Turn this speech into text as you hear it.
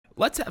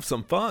Let's have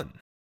some fun.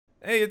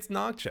 Hey, it's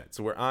Nogchat,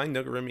 where I,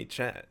 Nugurimi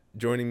Chat.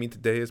 Joining me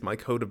today is my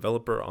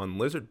co-developer on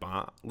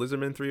LizardBot,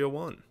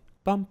 Lizardman301.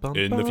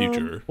 In the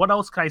future. What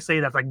else can I say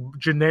that's like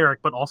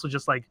generic, but also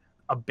just like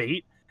a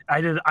bait?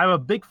 I'm a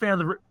big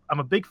fan of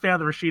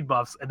the Rashid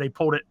buffs, and they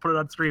put it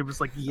on stream. Just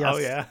like, yes, Oh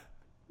yeah,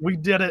 we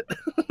did it.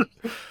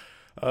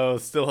 oh,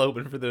 still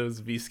hoping for those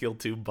V-Skill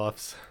 2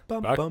 buffs.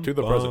 Back to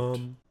the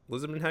present.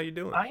 Lizardman, how you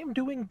doing? I am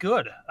doing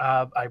good.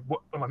 I've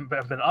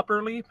been up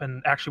early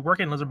and actually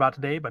working LizardBot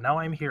today, but now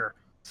I'm here.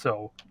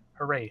 So,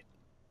 hooray!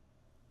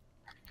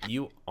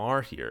 You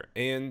are here,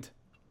 and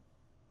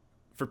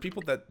for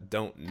people that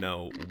don't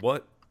know,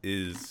 what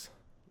is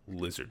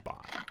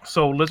LizardBot?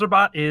 So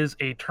LizardBot is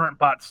a torrent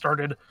bot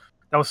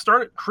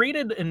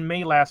created in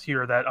May last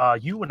year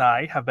that you and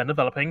I have been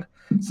developing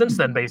since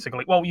then,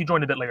 basically. Well, you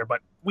joined a bit later,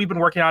 but we've been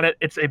working on it.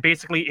 It's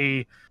basically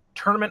a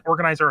tournament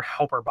organizer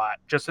helper bot,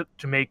 just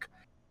to make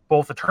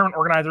both the tournament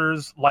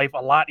organizers' life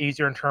a lot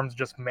easier in terms of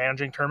just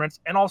managing tournaments,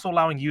 and also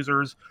allowing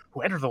users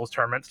who enter those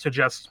tournaments to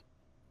just,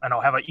 I don't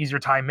know, have an easier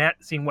time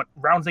seeing what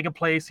rounds they can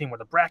play, seeing where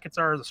the brackets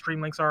are, the stream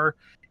links are.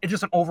 It's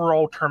just an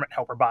overall tournament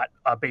helper bot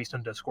based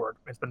in Discord.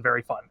 It's been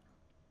very fun.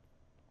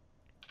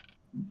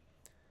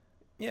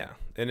 Yeah,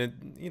 and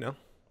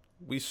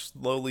we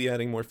slowly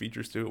adding more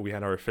features to it. We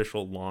had our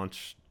official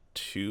launch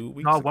 2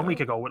 weeks ago. 1 week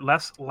ago.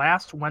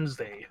 Last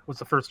Wednesday was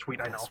the first tweet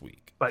I know. Last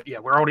week. But yeah,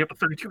 we're already up to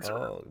 32.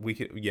 Week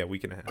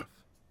and a half.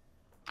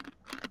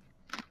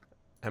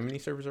 How many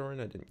servers are in?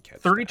 I didn't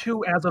catch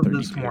 32 that. as of 32.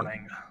 This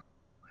morning,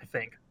 I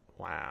think.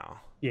 Wow.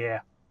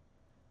 Yeah.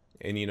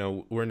 And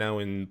we're now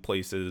in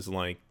places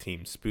like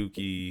Team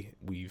Spooky.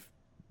 We've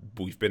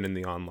been in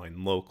the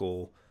online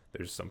local.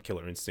 There's some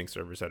Killer Instinct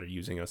servers that are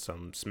using us,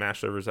 some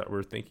Smash servers that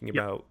we're thinking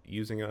about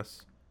using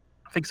us.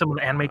 I think some of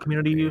the anime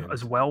community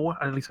as well.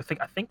 At least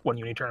I think one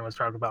Uni tournament was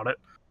talking about it.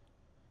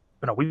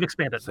 But no, we've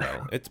expanded.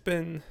 So it's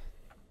been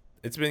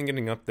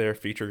getting up there.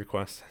 Feature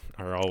requests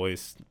are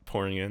always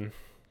pouring in.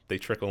 They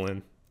trickle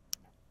in.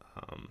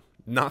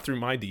 Not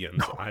through my DMs.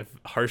 No. I've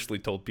harshly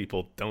told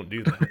people, don't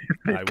do that.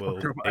 I will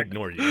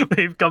ignore you.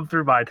 They've come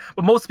through mine.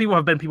 But most people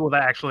have been people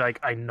that actually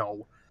I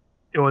know.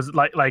 It was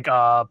like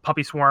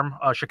Puppy Swarm,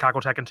 Chicago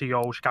Tekken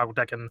TO, Chicago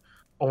Tekken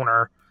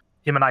owner.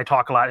 Him and I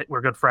talk a lot.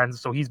 We're good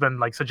friends, so he's been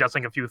like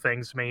suggesting a few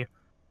things to me.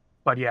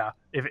 But yeah,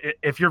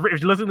 if you're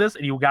listening to this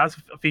and you got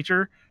a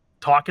feature,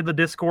 talk in the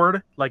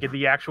Discord, like in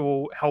the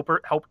actual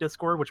help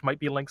Discord, which might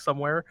be linked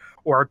somewhere,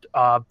 or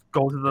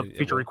go to the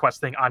feature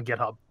request thing on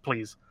GitHub,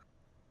 please.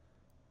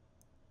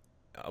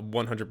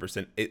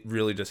 100%. It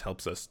really just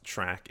helps us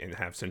track and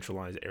have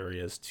centralized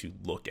areas to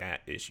look at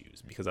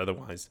issues, because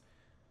otherwise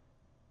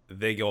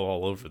they go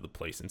all over the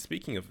place. And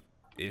speaking of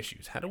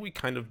issues, how do we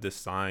kind of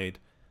decide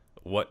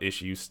what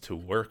issues to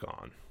work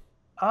on?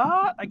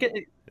 I get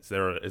it.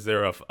 Is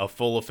there a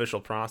full official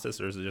process,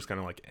 or is it just kind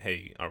of like,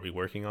 hey, are we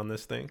working on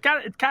this thing?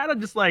 It's kind of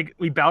just like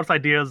we bounce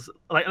ideas,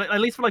 like at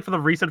least for the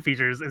recent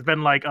features. It's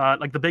been like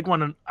the big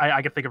one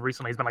I can think of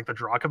recently has been like the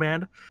draw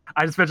command.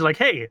 I just mentioned like,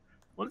 hey,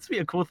 will this be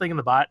a cool thing in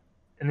the bot?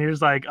 And he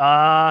was like,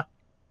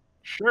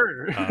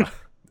 sure.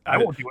 I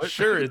won't do it.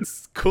 Sure,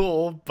 it's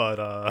cool, but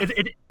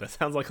that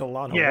sounds like a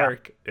lot of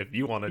work if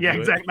you want to do it. Yeah,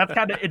 exactly. That's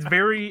kind of, it's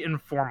very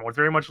informal. It's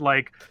very much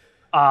like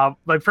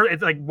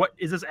it's like, what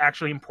is this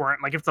actually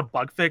important? Like if it's a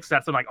bug fix,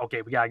 that's when like,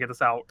 okay, we gotta get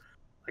this out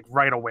like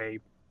right away.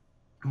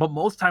 But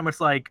most time it's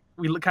like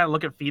we kind of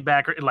look at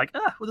feedback and like,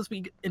 will this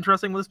be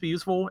interesting? Will this be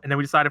useful? And then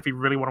we decide if we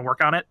really want to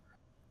work on it.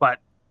 But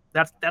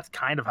that's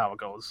kind of how it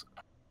goes.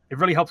 It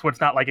really helps when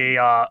it's not like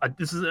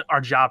this is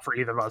our job for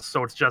either of us,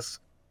 so it's just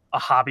a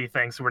hobby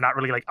thing, so we're not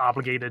really like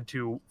obligated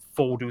to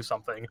full do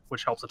something,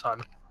 which helps a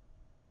ton.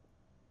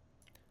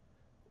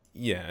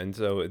 Yeah, and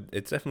so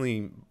it's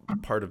definitely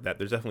part of that.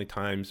 There's definitely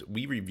times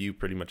we review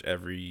pretty much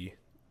every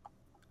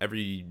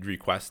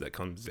request that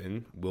comes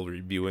in. We'll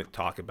review it,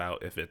 talk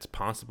about if it's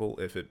possible,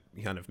 if it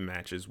kind of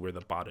matches where the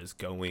bot is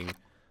going,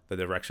 the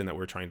direction that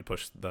we're trying to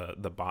push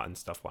the bot and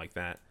stuff like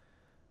that.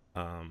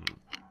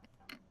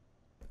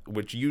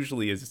 Which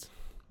usually is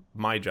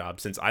my job,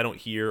 since I don't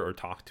hear or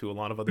talk to a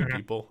lot of other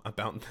people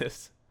about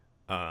this.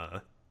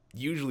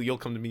 Usually you'll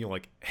come to me, you're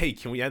like, hey,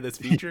 can we add this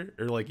feature?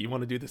 Or like, you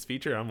want to do this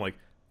feature? I'm like,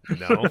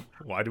 no,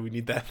 why do we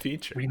need that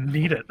feature? We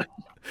need it.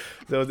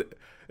 So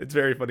it's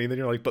very funny. And then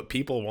you're like, but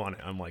people want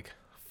it. I'm like,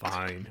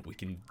 fine,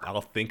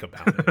 I'll think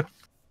about it.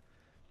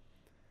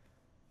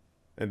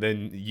 And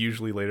then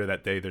usually later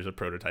that day, there's a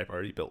prototype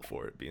already built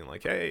for it, being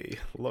like, hey,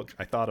 look,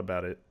 I thought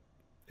about it.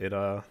 It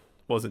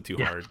wasn't too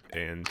hard,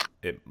 and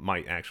it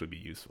might actually be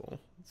useful.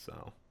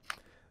 So,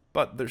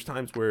 but there's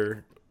times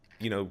where,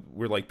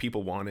 we're like,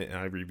 people want it, and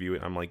I review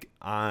it. I'm like,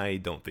 I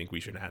don't think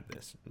we should add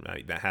this.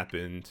 Right? That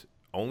happened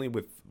only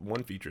with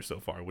one feature so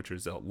far, which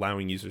was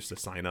allowing users to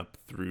sign up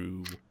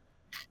through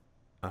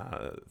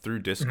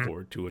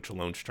Discord to a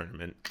challenge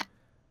tournament.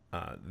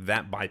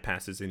 That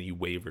bypasses any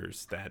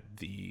waivers that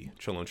the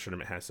challenge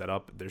tournament has set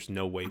up. There's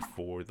no way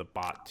for the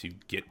bot to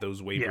get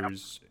those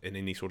waivers in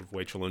any sort of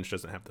way. Challenge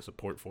doesn't have the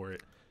support for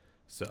it.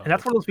 So, and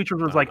that's one of those features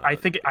where it's like, I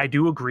think I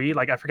do agree.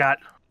 Like, I forgot,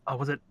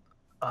 was it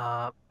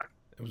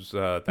It was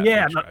that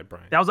Yeah, French no, guy,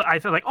 Brian. that was I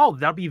felt like, oh,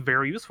 that'd be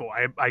very useful.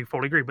 I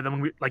fully agree. But then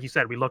when we, like you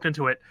said, we looked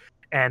into it,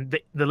 and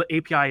the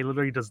API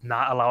literally does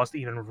not allow us to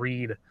even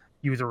read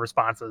user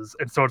responses,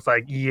 and so it's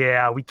like,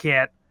 yeah, we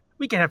can't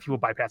have people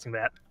bypassing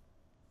that.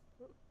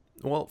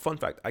 Well, fun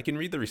fact: I can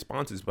read the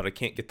responses, but I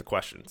can't get the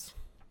questions.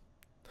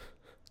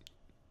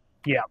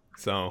 Yeah,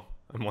 So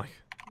I'm like,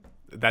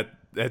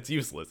 that's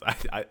useless.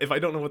 If I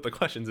don't know what the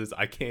questions is,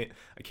 I can't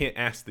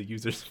ask the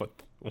users what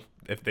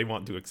if they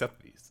want to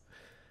accept these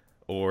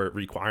or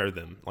require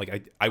them.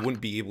 Like I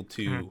wouldn't be able Mhm.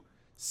 to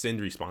send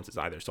responses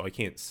either. So I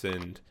can't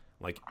send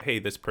like, hey,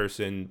 this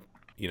person,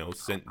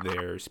 sent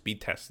their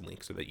speed test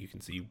link so that you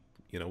can see,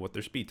 what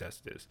their speed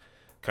test is.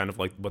 Kind of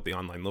like what the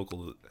online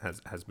local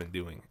has been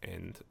doing,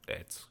 and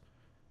it's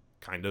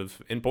kind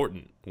of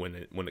important when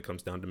it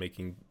comes down to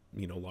making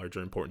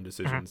larger important Mhm.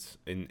 decisions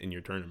in your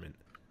tournament.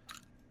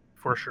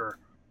 For sure.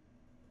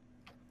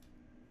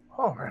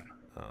 Oh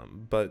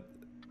man. But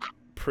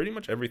pretty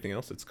much everything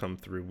else that's come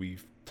through,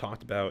 we've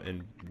talked about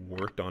and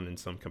worked on in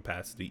some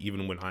capacity,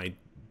 even when I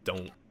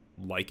don't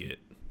like it.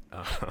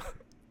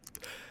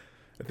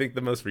 I think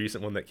the most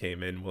recent one that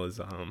came in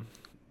was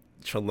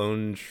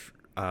Challenge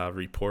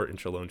report and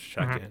Challenge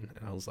check Mhm. in,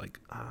 and I was like,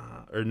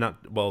 or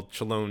not, well,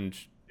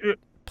 Challenge Uh,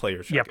 player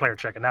Yeah, check in. player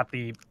check-in, not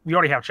the. We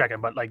already have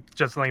check-in, but like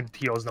just letting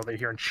TOs know they're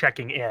here and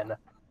checking in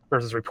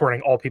versus reporting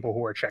all people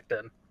who are checked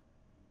in.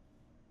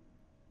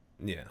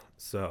 Yeah,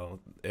 so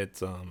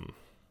it's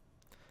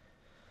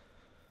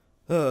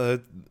uh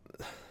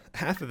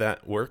half of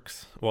that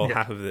works. Well, Yeah.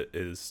 half of it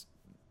is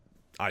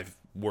I've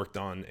worked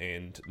on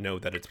and know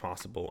that it's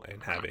possible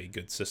and have a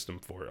good system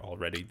for it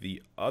already.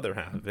 The other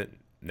half of it,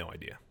 no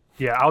idea.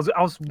 Yeah, I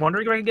was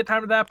wondering if I could get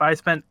time to that, but I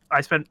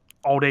spent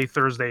all day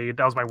Thursday.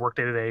 That was my work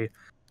day today,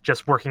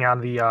 just working on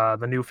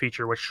the new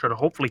feature, which should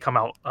hopefully come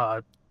out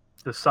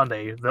this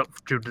Sunday,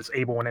 to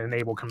disable and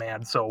enable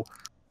commands. So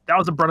that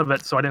was the brunt of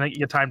it. So I didn't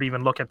get time to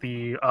even look at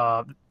the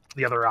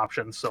other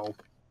options. So,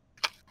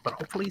 but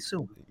hopefully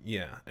soon.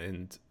 Yeah,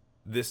 and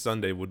this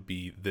Sunday would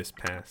be this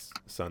past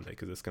Sunday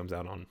because this comes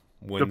out on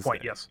Good point.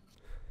 Wednesday. Yes,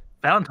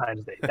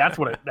 Valentine's Day. That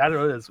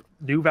it is.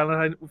 New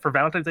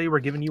Valentine's Day. We're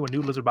giving you a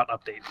new Lizardbot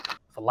update.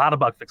 It's a lot of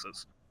bug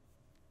fixes.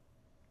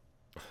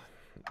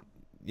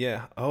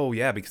 Yeah. Oh,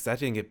 yeah, because that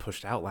didn't get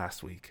pushed out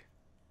last week.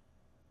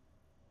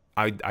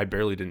 I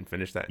barely didn't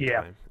finish that in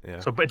Yeah. time. Yeah.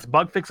 So, but it's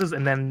bug fixes,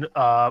 and then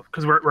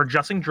because we're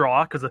adjusting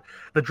draw, because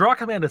the draw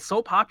command is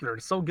so popular,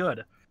 it's so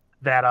good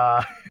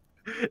that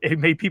it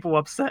made people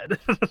upset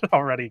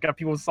already. Got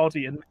people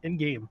salty in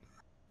game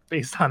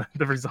based on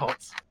the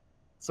results.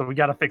 So we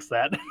got to fix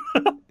that.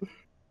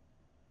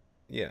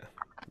 Yeah.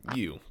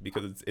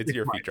 Because it's It's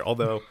your mine. feature.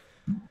 Although,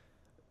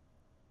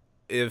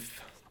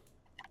 if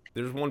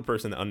there's one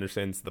person that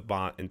understands the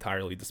bot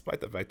entirely, despite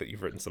the fact that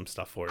you've written some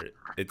stuff for it,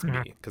 it's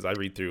Mhm. me. Because I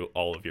read through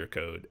all of your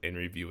code and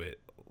review it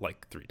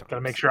like 3 Got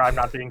to make times. sure I'm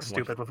not being Like,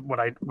 stupid with what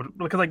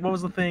because like what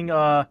was the thing?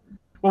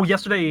 Well,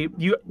 yesterday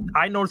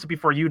I noticed it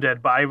before you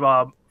did, but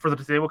for the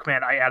disable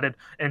command I added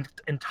an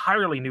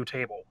entirely new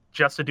table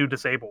just to do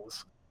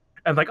disables,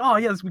 and like, oh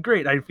yeah, this would be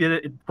great. I feel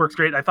it works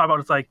great. I thought about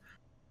it, it's like,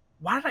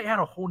 why did I add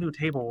a whole new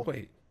table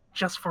wait.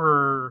 just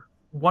for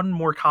one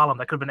more column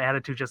that could have been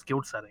added to just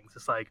guild settings?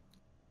 It's like,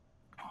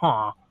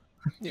 huh?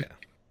 Yeah.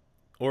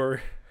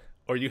 Or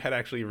you had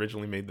actually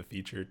originally made the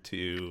feature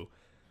to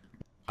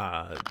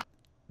uh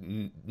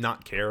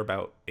not care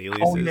about Oh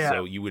aliases, yeah,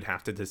 so you would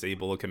have to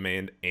disable a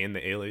command and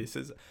the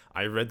aliases.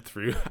 I read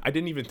through I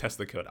didn't even test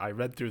the code. I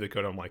read through the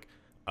code. I'm like,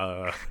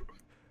 uh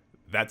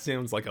that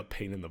sounds like a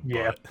pain in the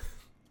yeah. butt.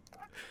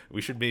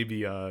 We should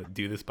maybe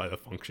do this by the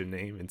function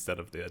name instead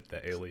of the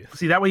alias.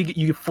 See, that way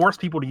you force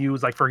people to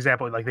use, like, for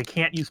example, like they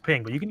can't use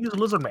ping, but you can use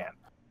Lizardman.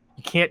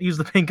 You can't use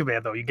the ping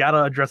command though. You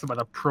gotta address it by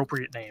the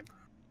appropriate name.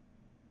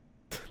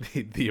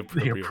 The The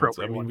appropriate ones. I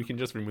appropriate mean, one. we can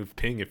just remove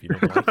ping if you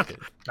don't like it.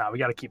 Nah, we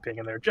gotta keep ping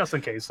in there just in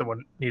case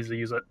someone needs to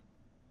use it.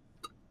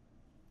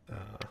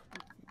 Uh,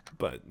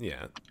 but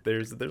yeah,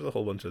 there's a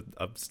whole bunch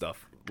of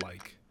stuff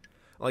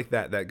like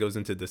that goes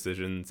into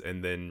decisions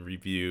and then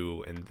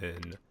review and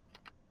then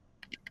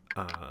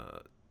uh,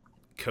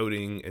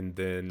 coding and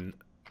then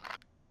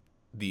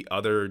the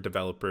other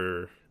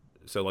developer.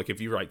 So like if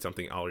you write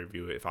something, I'll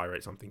review it. If I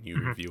write something, you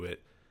Mhm. review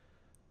it.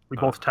 We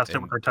both test it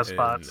with And our test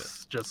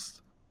bots.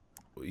 Just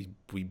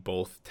we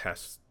both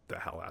test the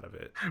hell out of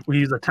it. we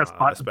use a test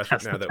bot to Especially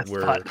test now the that test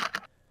we're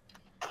bot.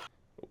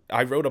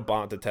 I wrote a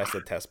bot to test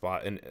the test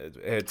bot, and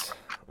it's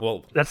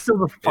well, That's still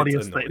the it's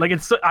funniest thing. Like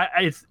annoying.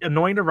 it's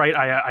annoying to write.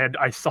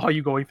 I saw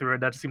you going through it.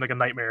 That seemed like a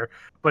nightmare.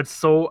 But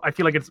so I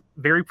feel like it's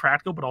very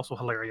practical, but also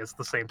hilarious at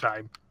the same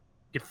time.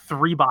 Get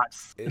 3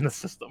 bots in the It's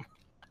system.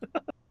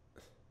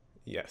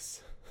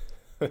 yes.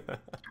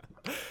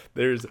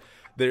 there's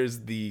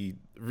there's the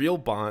real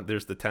bot.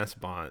 There's the test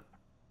bot.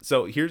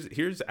 So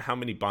here's how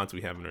many bots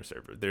we have in our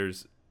server.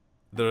 There's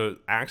the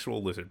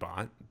actual lizard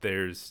bot.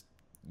 There's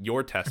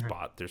your test Mhm.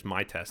 bot. There's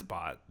my test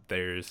bot.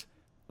 There's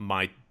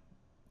my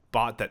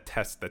bot that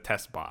tests the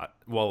test bot.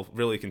 Well,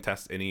 really can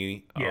test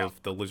any Yeah.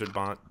 of the lizard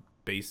bot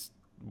based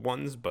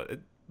ones, but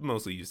it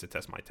mostly used to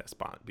test my test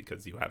bot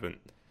because you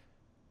haven't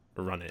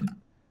run it.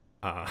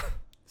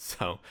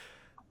 So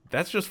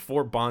that's just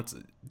 4 bots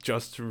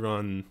just to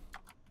run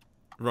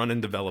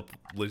and develop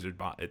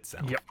LizardBot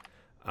itself. Yep.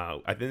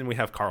 I think we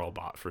have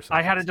Carlbot for some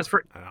I had it reason. just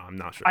for. I'm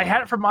not sure. I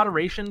had it for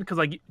moderation because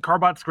like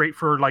Carbot's great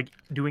for like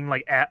doing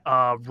like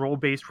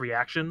role-based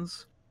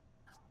reactions,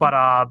 but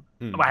I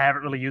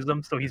haven't really used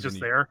them, so he's just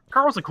there.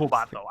 Carl's a cool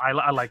bot though. I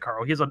like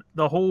Carl.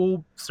 The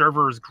whole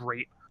server is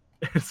great,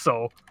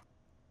 so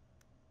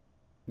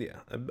yeah,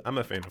 I'm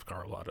a fan of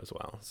Carlbot as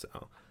well.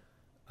 So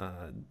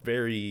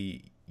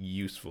very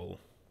useful,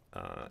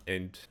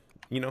 and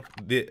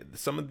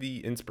some of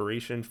the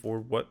inspiration for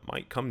what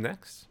might come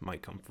next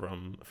might come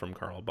from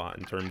Carlbot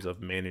in terms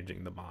of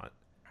managing the bot.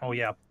 Oh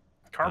yeah,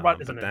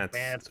 Carbot is an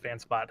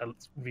advanced bot. It'll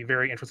be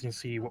very interesting to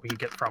see what we can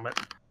get from it.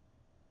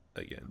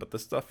 Again, but the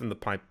stuff in the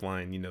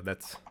pipeline,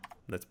 that's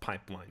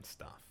pipeline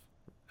stuff.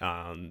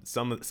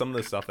 Some of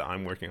the stuff that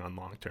I'm working on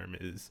long term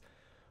is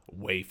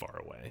way far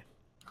away,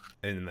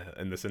 in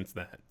the sense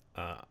that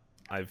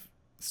I've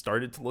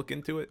started to look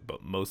into it,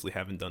 but mostly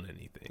haven't done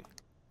anything.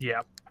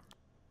 Yeah.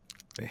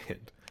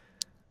 And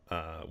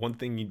one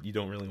thing you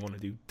don't really want to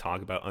do,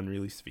 talk about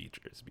unreleased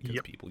features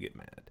because people get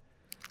mad.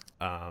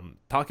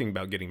 Talking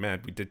about getting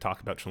mad, we did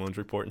talk about Challenge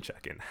Report and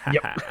Check-in.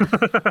 Yep.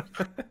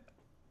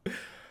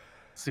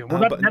 So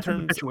that's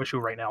an official issue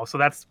right now, so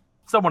that's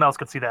someone else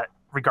could see that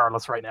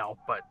regardless right now,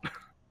 but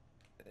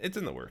it's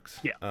in the works.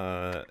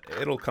 Yeah.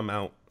 It'll come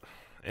out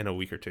in a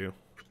week or two,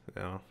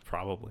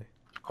 probably.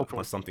 Hopefully.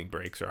 Unless something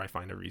breaks or I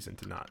find a reason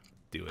to not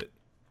do it.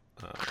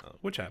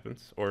 Which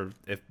happens, or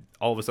if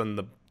all of a sudden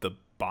the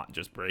bot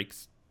just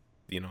breaks,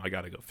 I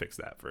gotta go fix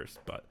that first.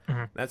 But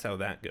that's how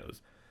that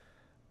goes.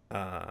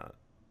 And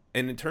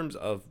in terms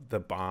of the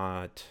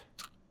bot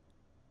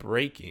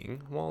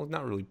breaking, well,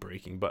 not really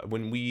breaking, but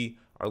when we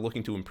are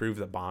looking to improve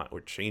the bot or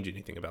change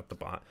anything about the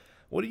bot,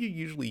 what do you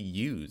usually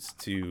use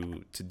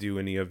to do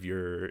any of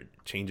your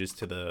changes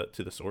to the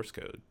source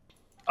code?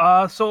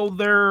 So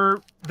there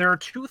are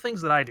 2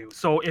 things that I do.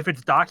 So if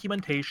it's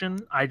documentation,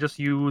 I just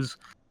use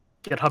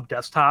GitHub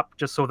Desktop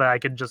just so that I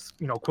can just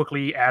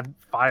quickly add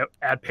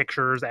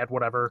pictures, add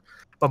whatever.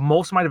 But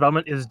most of my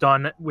development is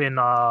done in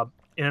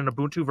an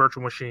Ubuntu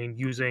virtual machine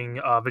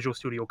using Visual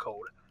Studio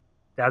Code.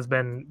 That has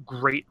been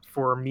great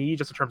for me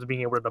just in terms of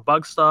being able to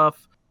debug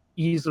stuff,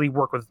 easily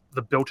work with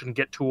the built-in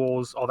Git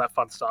tools, all that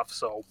fun stuff.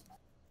 So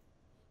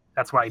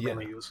that's what I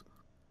mainly use.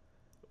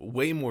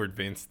 Way more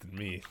advanced than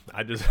me.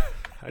 I just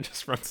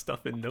run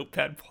stuff in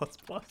Notepad++.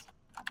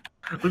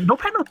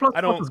 Notepad++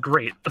 is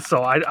great,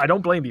 so I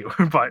don't blame you.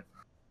 But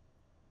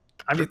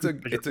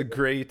it's a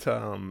great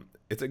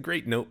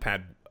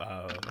Notepad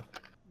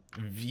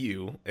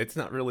view. It's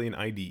not really an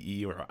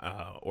IDE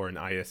or an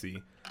ISE.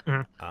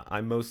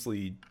 I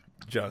mostly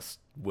just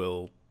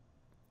will,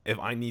 if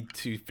I need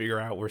to figure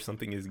out where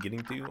something is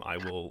getting to, I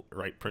will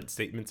write print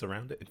statements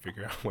around it and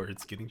figure out where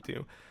it's getting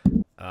to.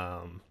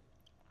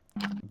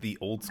 The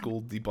old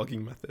school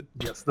debugging method.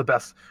 Yes, the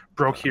best.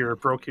 Broke here,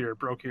 figure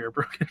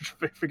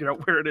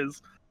out where it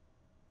is.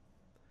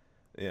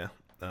 Yeah.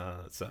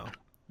 So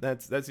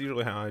that's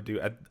usually how I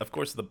do. Of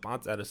course, the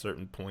bot's at a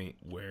certain point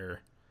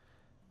where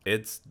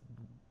it's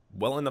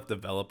well enough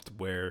developed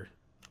where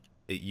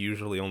it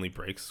usually only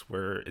breaks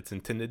where it's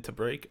intended to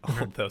break,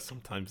 although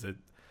sometimes it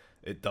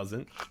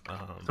doesn't.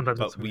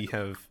 But we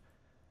have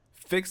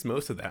fixed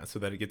most of that so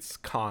that it gets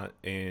caught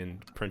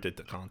and printed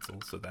to console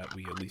so that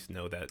we at least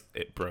know that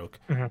it broke.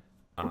 I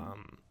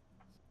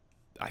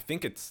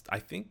think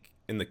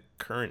in the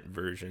current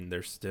version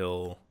there's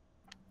still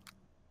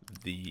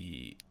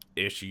the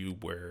issue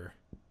where,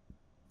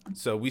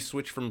 so we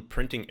switched from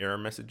printing error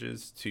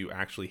messages to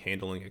actually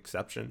handling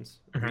exceptions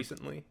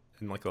recently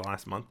in like the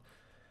last month,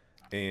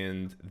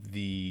 and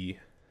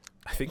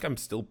I think I'm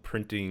still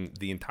printing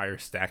the entire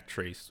stack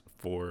trace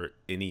for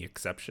any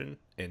exception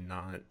and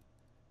not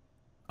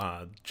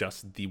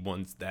just the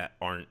ones that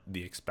aren't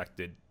the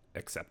expected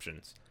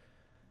exceptions,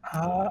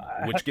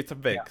 which gets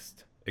fixed.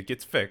 Yeah. It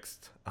gets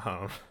fixed,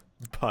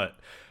 but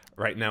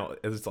right now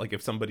it's like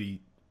if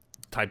somebody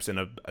types in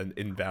an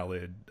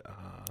invalid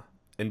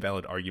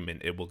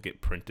argument, it will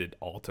get printed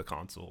all to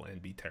console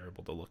and be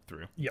terrible to look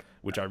through. Yep.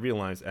 Which I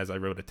realized as I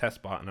wrote a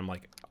test bot, and I'm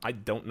like, I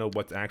don't know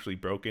what's actually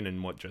broken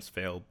and what just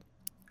failed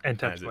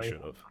as it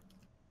should have.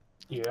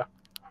 Yeah.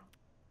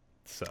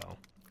 So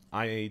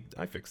I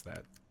fixed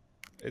that.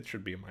 It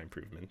should be in my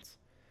improvements.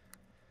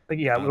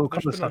 Yeah, it will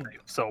come this Sunday.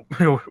 So,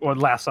 or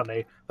last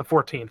Sunday, the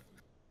 14th,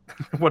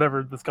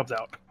 whatever this comes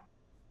out.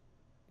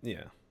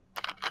 Yeah.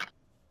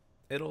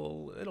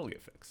 It'll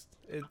get fixed.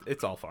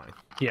 It's all fine.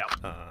 Yeah.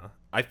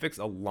 I fixed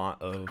a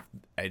lot of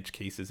edge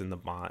cases in the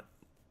bot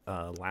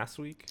last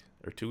week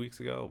or 2 weeks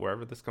ago,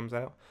 wherever this comes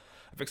out.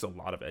 I fixed a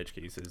lot of edge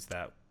cases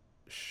that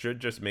should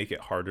just make it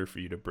harder for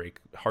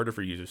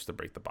users to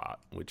break the bot,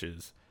 which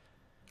is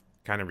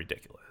kind of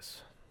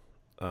ridiculous.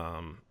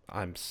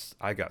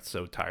 I got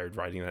so tired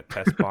writing that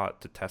test bot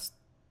to test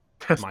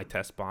my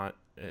test bot,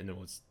 and it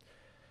was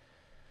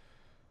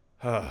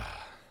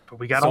but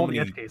we got so all the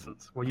edge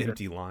cases.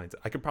 Empty lines.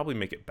 I could probably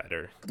make it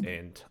better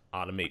and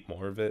automate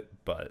more of it,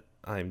 but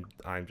I'm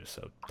just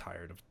so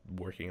tired of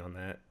working on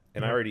that.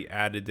 And Mhm. I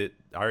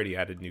already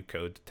added new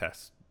code to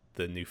test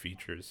the new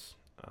features.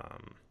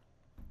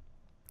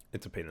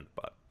 It's a pain in the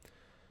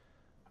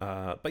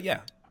butt. But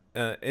yeah,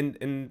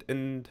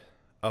 and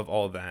of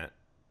all that,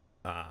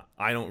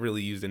 I don't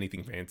really use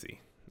anything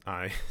fancy.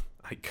 I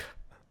I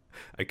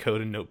I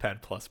code in Notepad++.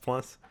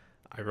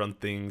 I run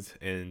things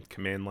in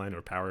command line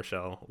or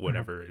PowerShell, Mhm.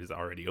 whatever is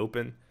already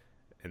open,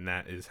 and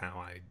that is how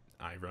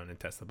I run and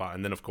test the bot.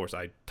 And then of course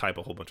I type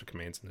a whole bunch of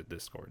commands into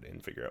Discord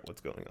and figure out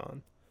what's going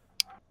on.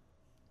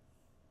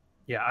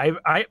 Yeah,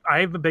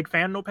 I'm a big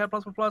fan of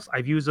Notepad++.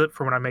 I've used it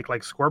for when I make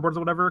like scoreboards or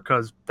whatever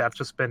because that's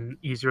just been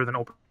easier than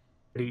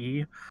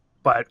OpenIDE.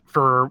 But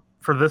for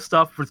this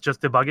stuff with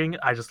just debugging,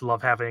 I just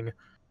love having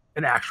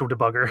an actual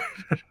debugger.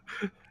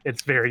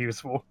 It's very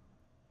useful.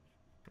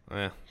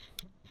 Eh,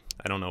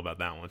 I don't know about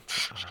that one.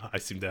 I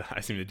seem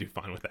to do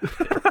fine with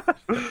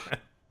that.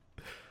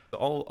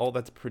 All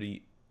that's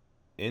pretty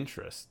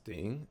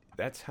interesting.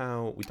 That's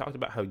how we talked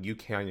about how you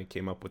kind of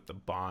came up with the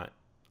bot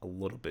a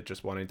little bit,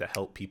 just wanting to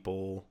help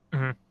people.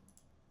 Mhm.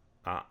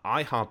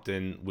 I hopped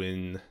in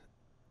when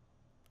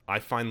I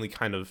finally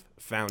kind of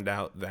found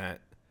out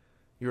that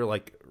you're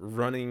like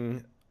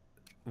running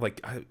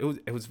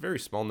it was a very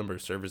small number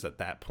of servers at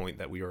that point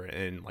that we were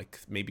in, like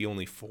maybe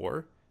only I think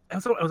four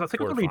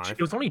or it five.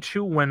 was only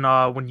two when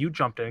you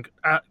jumped in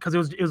because it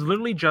was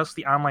literally just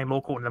the online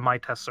local and then my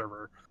test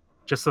server,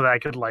 just so that I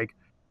could like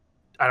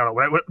I don't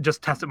know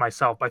just test it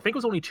myself. But I think it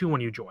was only two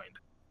when you joined,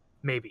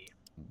 maybe.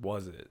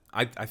 Was it?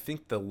 I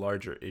think the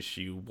larger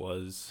issue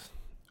was,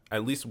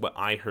 at least what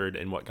I heard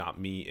and what got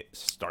me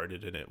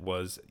started in it,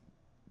 was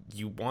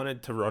you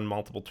wanted to run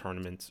multiple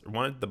tournaments, or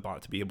wanted the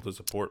bot to be able to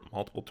support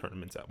multiple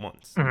tournaments at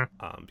once. Mhm.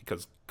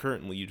 Because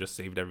currently you just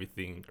saved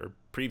everything, or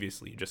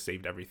previously you just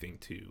saved everything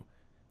to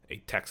a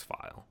text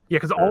file Yeah,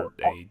 because or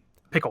a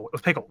pickle. It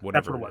was pickle. That's what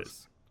whatever it it was.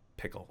 is,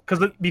 pickle.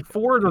 Because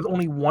before there was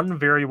only one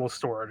variable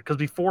stored. Because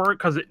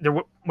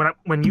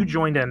when you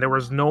joined in, there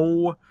was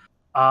no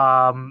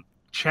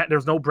chat. There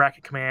was no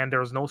bracket command.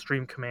 There was no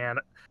stream command.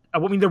 I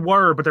mean, there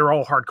were, but they were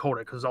all hard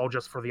coded because all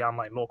just for the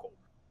online local.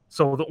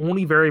 So the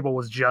only variable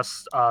was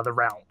just the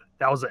round.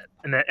 That was it.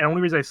 And the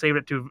only reason I saved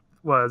it to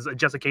was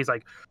just in case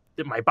like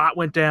if my bot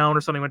went down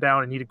or something went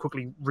down and needed to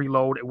quickly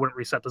reload, it wouldn't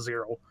reset to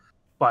zero.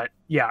 But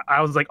yeah,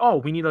 I was like, oh,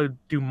 we need to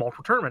do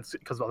multiple tournaments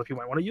because other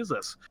people might want to use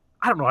this.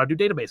 I don't know how to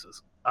do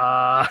databases.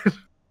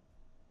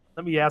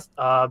 Let me ask.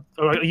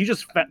 You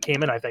just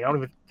came in. I think I don't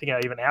even think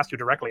I even asked you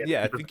directly. Yeah,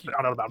 I You just think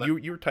found out about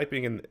it. you were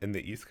typing in the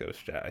East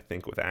Coast chat, I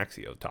think, with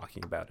Axio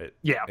talking about it,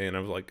 Yeah. and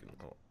I was like,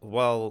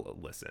 well,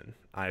 listen,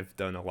 I've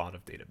done a lot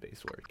of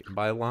database work, and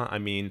by a lot I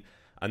mean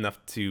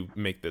enough to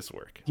make this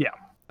work. Yeah.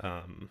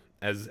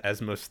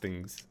 As most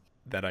things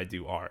that I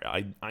do are,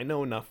 I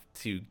know enough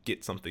to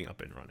get something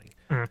up and running,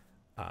 Mhm.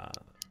 uh,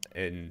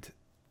 and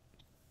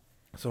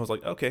so I was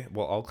like, okay,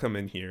 well, I'll come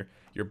in here.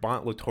 Your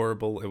bot looked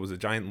horrible. It was a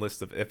giant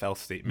list of if else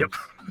Yep. statements.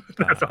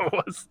 That's all it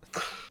was.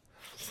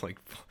 It's like,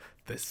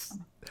 this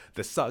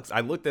this sucks.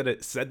 I looked at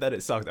it, said that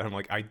it sucked, and I'm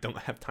like, I don't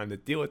have time to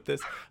deal with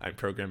this. I'm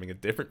programming a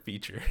different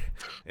feature.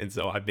 And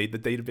so I made the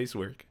database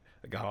work.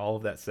 I got all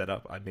of that set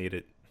up. I made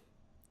it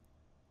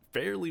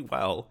fairly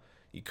well.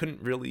 You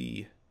couldn't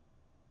really,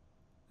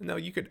 no,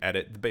 you could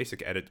edit. The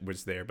basic edit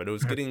was there, but it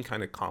was Mhm. getting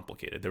kind of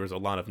complicated. There was a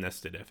lot of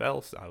nested if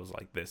else. I was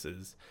like, this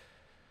is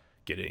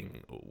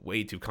getting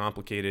way too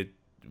complicated.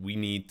 We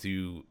need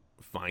to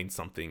find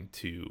something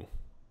to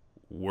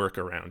work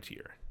around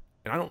here.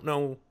 And I don't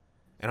know.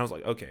 And I was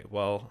like, okay,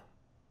 well,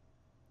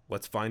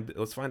 let's find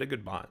a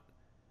good bot.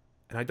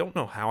 And I don't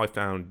know how I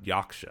found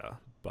Yaksha,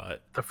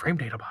 but The frame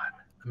data bot,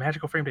 the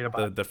magical frame data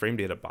bot. the frame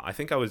data bot. I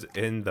think I was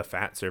in the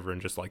FAT server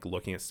and just like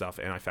looking at stuff,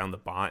 and I found the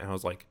bot, and I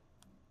was like,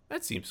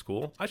 that seems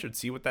cool. I should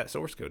see what that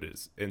source code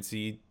is and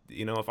see,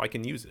 if I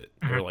can use it,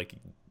 or Mhm. like,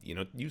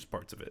 use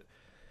parts of it.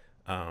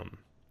 Um,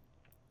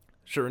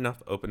 sure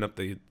enough, opened up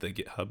the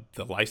GitHub.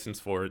 The license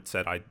for it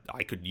said I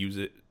could use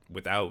it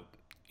without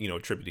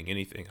attributing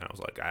anything. And I was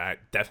like, I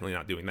definitely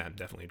not doing that. I'm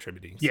definitely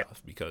attributing Yeah.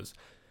 stuff, because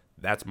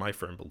that's my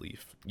firm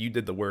belief. You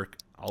did the work.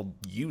 I'll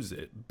use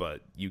it,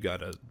 but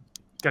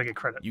Gotta get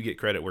credit. you get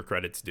credit where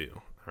credit's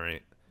due. All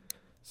right.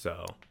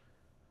 So,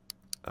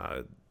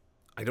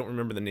 I don't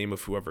remember the name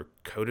of whoever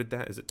coded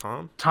that. Is it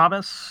Tom?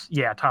 Thomas.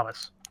 Yeah,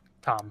 Thomas.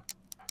 Tom.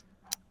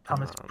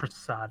 Thomas Um,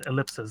 Prasad.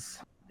 Ellipses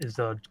is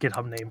the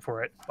GitHub name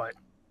for it. But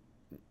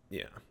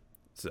yeah.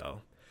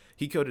 So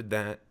he coded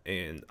that,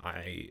 and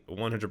I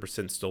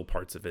 100% stole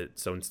parts of it.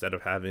 So instead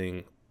of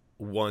having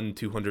one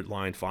 200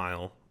 line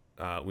file,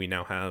 we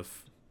now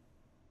have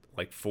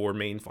like four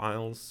main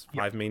files,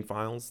 Yep. five main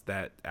files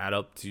that add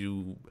up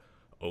to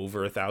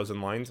over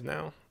 1,000 lines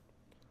now,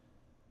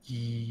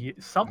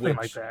 something like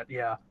which that.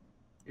 Yeah.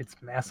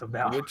 It's massive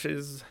now. which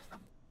is,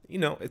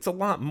 it's a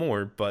lot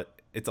more,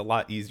 but it's a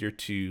lot easier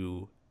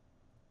to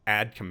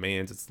add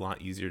commands. It's a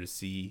lot easier to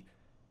see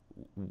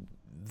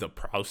the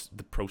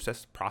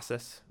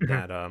process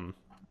Mhm.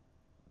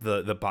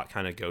 that the bot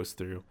kind of goes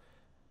through,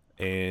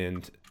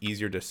 and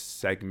easier to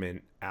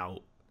segment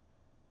out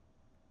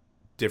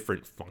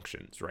different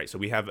functions, right? So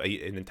we have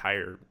an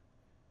entire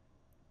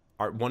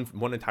our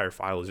one entire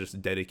file is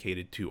just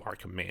dedicated to our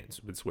commands.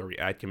 It's where we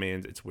add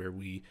commands. It's where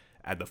we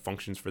add the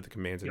functions for the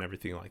commands and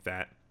everything like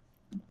that.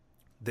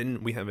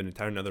 Then we have an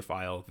entire another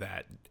file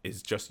that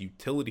is just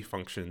utility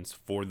functions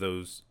for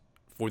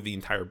the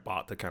entire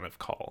bot to kind of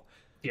call.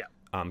 Yeah.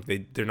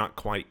 They're not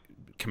quite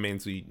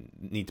commands that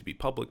need to be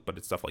public, but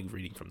it's stuff like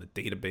reading from the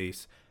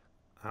database,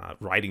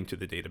 writing to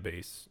the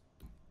database,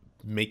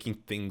 making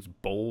things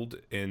bold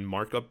in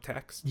markup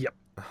text. Yep.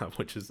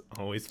 Which is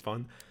always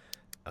fun.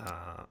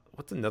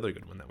 What's another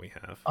good one that we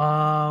have?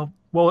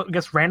 Well, I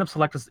guess random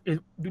select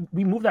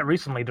we moved that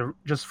recently to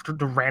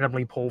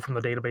randomly pull from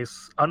the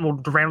database.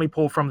 To randomly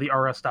pull from the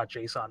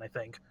rs.json, I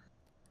think.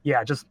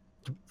 Yeah, just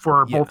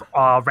for both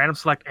random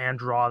select and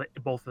draw,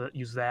 both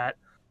use that.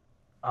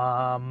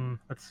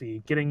 Let's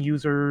see, getting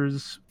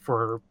users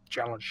for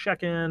challenge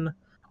check-in.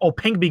 Oh,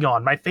 ping be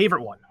gone, my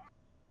favorite one.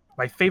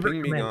 My favorite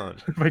Ping be gone.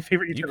 My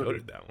favorite utility. You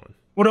coded that one.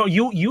 Well,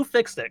 no, you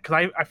fixed it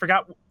because I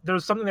forgot there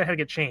was something that had to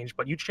get changed,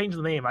 but you changed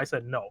the name. I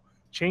said no,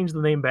 change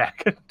the name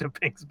back to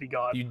Pings Be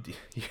Gone.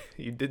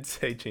 You did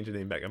say change the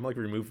name back. I'm like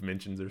remove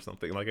mentions or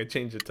something. Like I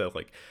changed it to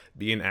like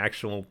be an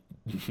actual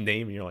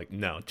name, and you're like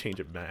no, change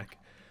it back.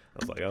 I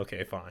was like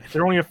okay, fine.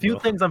 There are only a few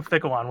things I'm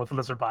fickle on with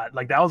Lizardbot.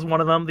 Like that was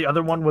one of them. The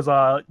other one was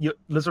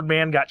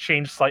Lizardman got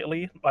changed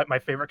slightly. My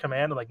favorite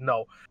command. I'm like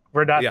no,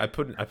 we're not. Yeah, I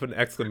put an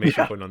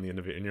exclamation point on the end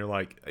of it, and you're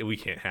like we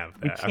can't have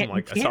that. I'm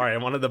like sorry, I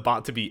wanted the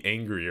bot to be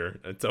angrier.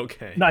 It's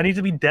okay. No, I need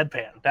to be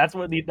deadpan. That's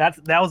what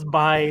that was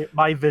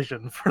my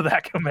vision for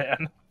that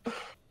command.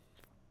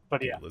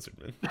 But yeah,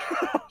 Lizardman.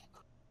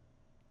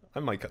 I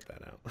might cut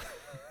that out.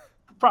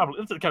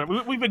 Probably. It's kind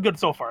of we've been good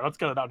so far. Let's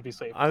cut it out to be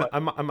safe. I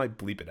might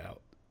bleep it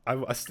out.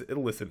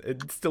 Listen,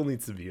 it still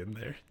needs to be in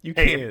there. You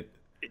can't.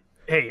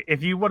 Hey,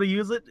 if you want to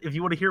use it, if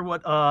you want to hear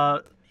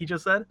what he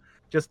just said,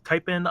 just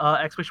type in !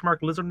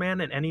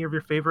 Lizardman in any of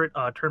your favorite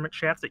tournament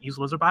chats that use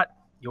Lizardbot.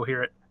 You'll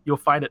hear it. You'll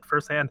find it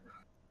firsthand.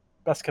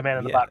 Best command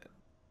in the bot.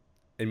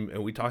 And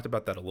we talked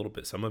about that a little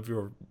bit. Some of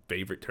your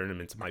favorite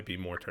tournaments might be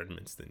more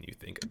tournaments than you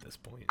think at this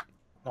point.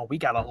 Well,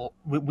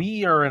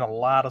 we are in a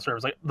lot of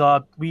servers.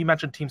 Like we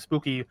mentioned Team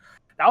Spooky.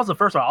 That was the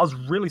first one. I was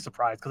really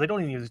surprised because they don't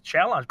even use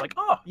challenge. Like,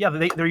 oh yeah,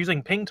 they're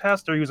using ping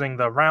test. They're using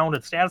the round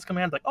and status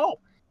command. Like, oh,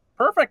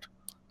 perfect.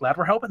 Glad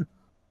we're helping.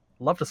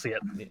 Love to see it.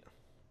 Yeah.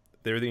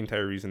 They're the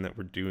entire reason that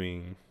we're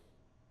doing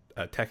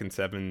Tekken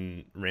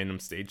 7 random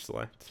stage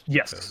select.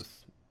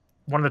 Yes.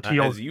 One of the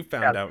TOs. As you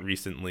found out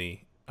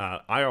recently,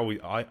 I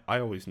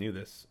always knew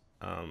this,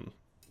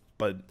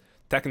 but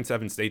Tekken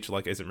 7 stage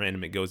select isn't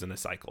random. It goes in a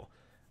cycle.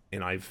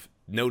 And I've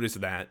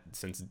noticed that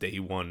since day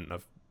one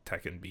of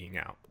Tekken 7 being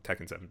out.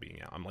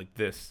 I'm like,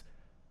 this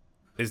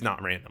is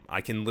not random.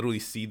 I can literally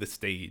see the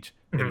stage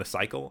in the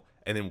cycle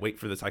and then wait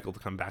for the cycle to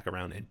come back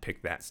around and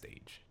pick that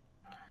stage.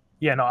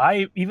 Yeah, no,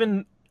 I've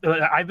been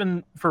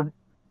for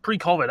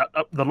pre-COVID,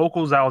 the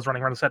locals I was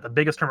running around the set, the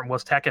biggest tournament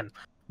was Tekken.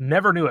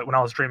 Never knew it when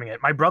I was streaming it.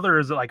 My brother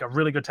is like a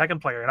really good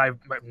Tekken player, and I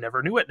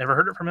never knew it, never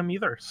heard it from him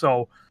either.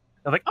 So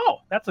I'm like, oh,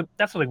 that's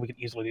something we can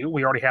easily do.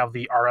 We already have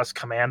the RS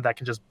command that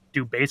can just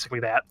do basically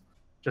that.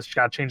 Just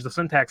gotta change the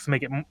syntax to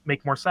make it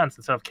make more sense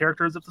instead of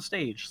characters at the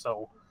stage.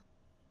 So,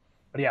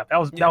 but yeah, that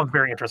was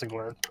very interesting to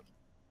learn.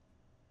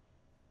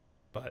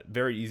 But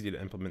very easy to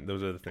implement.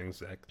 Those are the things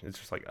that it's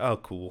just like, oh,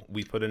 cool.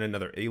 We put in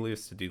another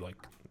alias to do like,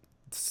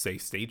 say,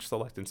 stage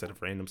select instead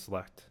of random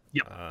select.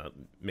 Yep.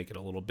 Make it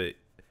a little bit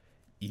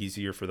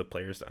easier for the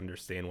players to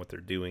understand what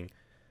they're doing.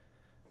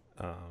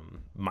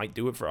 Might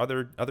do it for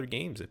other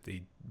games if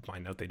they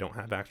find out they don't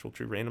have actual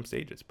true random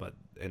stages, but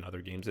in other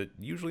games it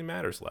usually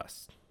matters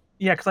less.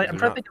 Yeah, because I'm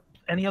trying to think of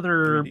any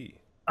other 3D.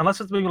 Unless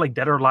it's maybe like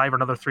Dead or Alive or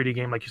another 3D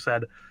game, like you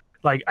said.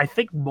 Like I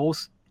think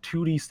most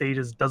 2D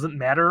stages doesn't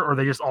matter, or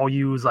they just all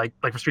use like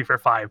for Street Fighter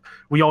 5,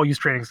 we all use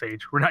training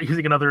stage. We're not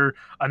using another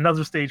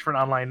stage for an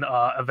online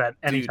event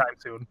anytime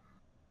soon.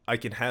 I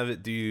can have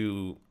it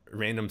do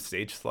random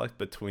stage select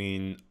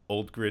between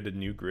old grid and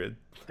new grid.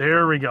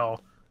 There we go.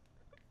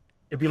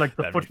 It'd be like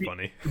That'd be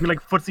funny. It'd be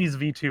like Footsie's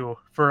V2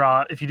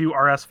 for if you do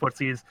RS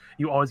Footsies,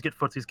 you always get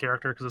Footsie's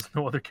character because there's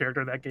no other character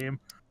in that game.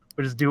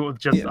 We just do it with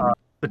just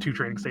the 2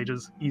 training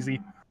stages, easy.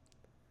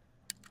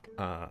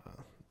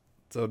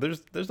 So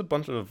there's a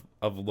bunch of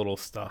little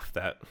stuff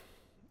that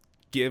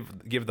give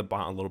the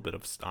bot a little bit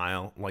of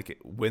style. Like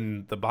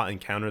when the bot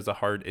encounters a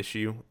hard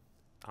issue,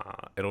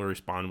 it'll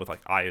respond with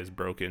like "I is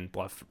broken,"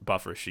 buff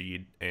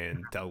Rashid,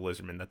 and tell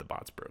Lizardman that the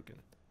bot's broken.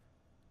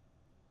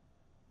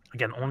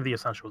 Again, only the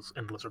essentials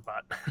in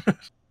Lizardbot.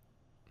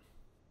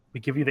 We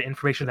give you the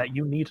information that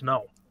you need to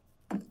know,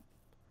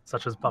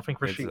 such as buffing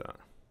Rashid.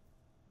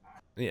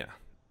 Yeah,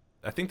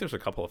 I think there's a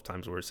couple of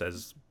times where it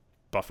says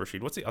buff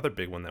Rashid. What's the other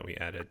big one that we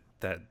added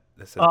that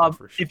says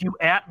buff Rashid? If you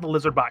add the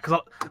Lizardbot, because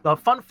the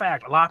fun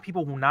fact, a lot of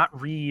people will not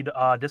read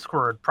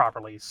Discord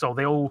properly, so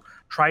they'll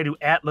try to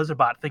add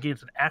Lizardbot thinking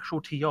it's an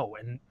actual TO,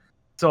 and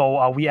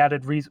so we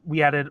added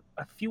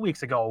a few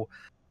weeks ago.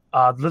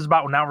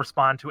 Lizardbot will now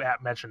respond to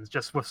 @ mentions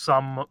just with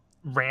some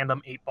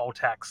random 8-ball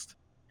text,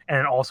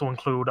 and also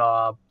include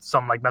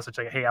some like message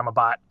like, "Hey, I'm a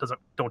bot.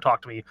 Don't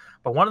talk to me."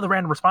 But one of the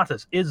random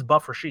responses is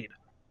Buff Rashid.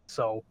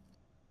 So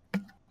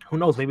who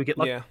knows? Maybe we get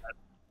lucky. Yeah,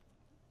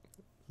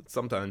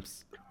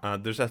 sometimes.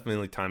 There's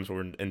definitely times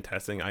where in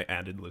testing I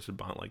added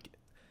LizardBot like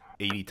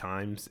 80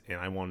 times, and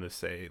I want to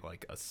say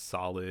like a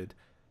solid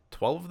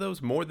 12 of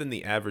those, more than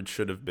the average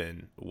should have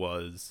been,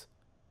 was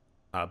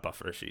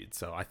Buff Rashid.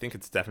 So I think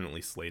it's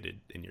definitely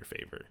slated in your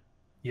favor.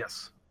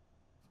 Yes.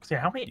 So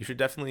yeah, how many? You should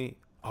definitely.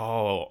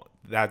 Oh,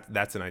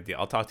 that's an idea.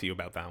 I'll talk to you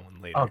about that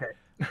one later. Okay.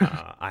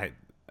 I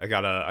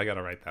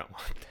gotta write that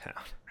one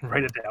down.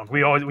 Write it down.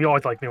 We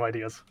always like new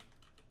ideas,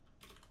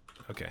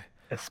 Okay.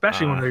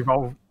 especially when they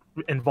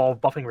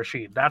involve buffing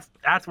Rashid. That's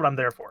what I'm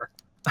there for.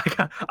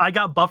 I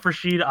got Buff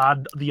Rashid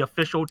on the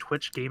official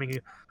Twitch gaming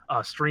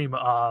stream.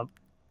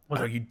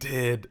 You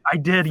did. I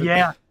did,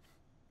 yeah.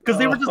 Because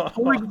they were just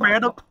pulling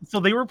random. So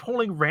they were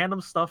pulling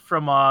random stuff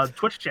from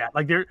Twitch chat,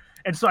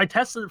 and so I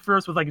tested it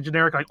first with like a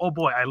generic, like, oh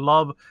boy, I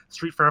love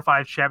Street Fighter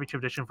V Championship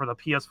Edition for the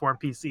PS4 and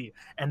PC,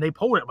 and they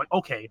pulled it. I'm like,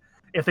 okay,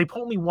 if they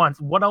pulled me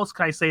once, what else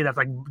can I say that's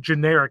like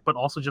generic but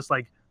also just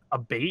like a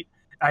bait?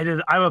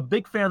 I'm a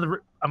big fan of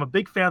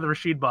the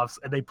Rashid buffs,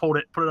 and they put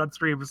it on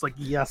stream. It's like,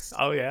 yes,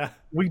 Oh yeah.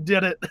 we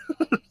did it.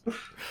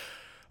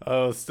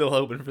 Oh, still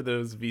hoping for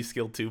those V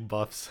Skill 2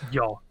 buffs.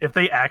 Yo, if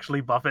they actually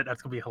buff it,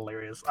 that's gonna be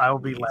hilarious. I will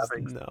be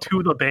laughing no.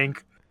 to the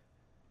bank.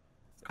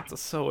 It's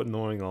so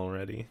annoying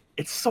already.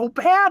 It's so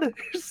bad.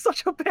 It's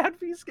such a bad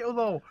V skill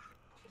though.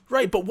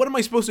 Right, but what am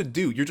I supposed to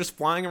do? You're just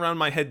flying around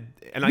my head,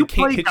 and You I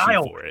can't play hit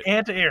Guile, you for it.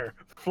 anti-air,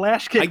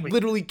 flash kick I me.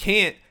 literally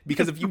can't,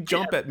 because if you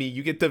jump at me,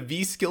 you get the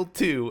V Skill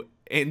 2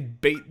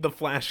 and bait the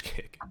flash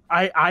kick.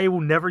 I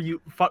will never use.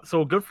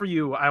 So good for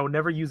you. I will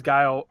never use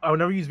Guile. I will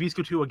never use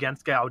V-Skill 2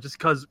 against Guile, just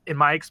because in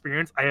my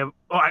experience,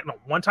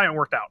 one time it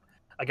worked out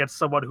against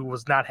someone who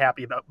was not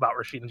happy about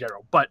Rashid in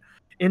general. But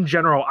in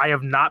general, I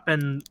have not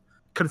been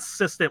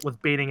consistent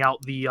with baiting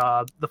out the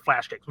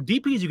flash kick. With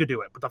DPs you could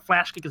do it, but the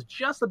flash kick is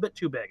just a bit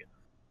too big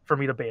for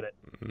me to bait it.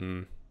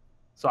 Mm.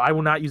 So I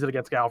will not use it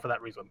against Guile for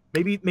that reason.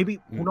 Maybe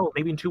who knows?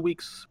 Maybe in 2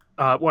 weeks.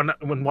 In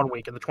 1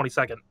 week, in the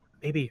 22nd,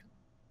 maybe.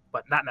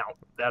 But not now.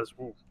 That is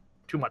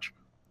too much,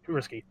 too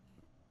risky.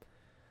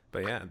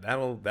 But yeah,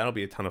 that'll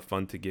be a ton of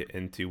fun to get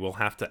into. We'll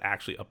have to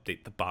actually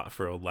update the bot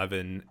for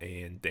 11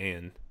 and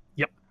Dan.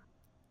 Yep.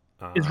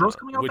 Is Rose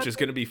coming out? Which is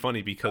going to be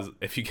funny, because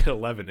if you get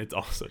 11, it's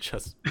also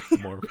just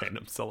more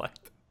random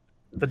select.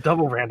 The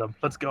double random.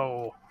 Let's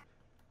go.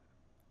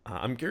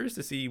 I'm curious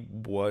to see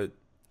what,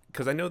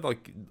 because I know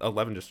like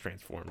 11 just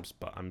transforms,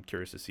 but I'm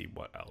curious to see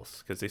what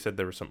else, because they said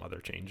there were some other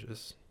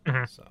changes.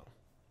 Mm-hmm. So.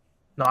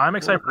 No, I'm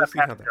excited We'll for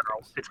that patch in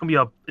general. It's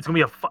gonna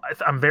be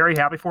I'm very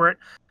happy for it.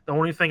 The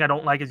only thing I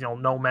don't like is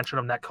no mention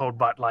of netcode,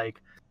 but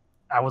like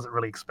I wasn't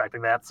really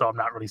expecting that, so I'm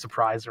not really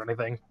surprised or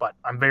anything. But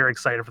I'm very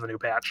excited for the new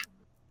patch.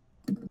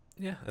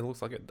 Yeah, it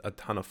looks like a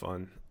ton of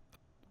fun.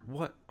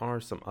 What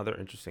are some other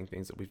interesting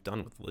things that we've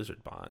done with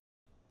LizardBot?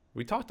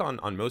 We talked on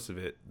most of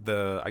it.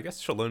 The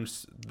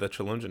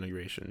Challenge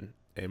integration,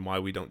 and why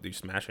we don't do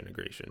Smash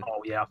integration.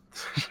 Oh yeah.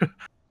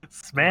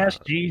 Smash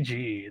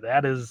GG.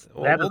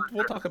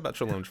 We'll talk about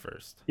Challenge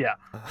first. Yeah.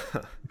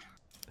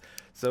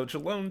 So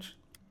Challenge,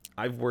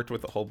 I've worked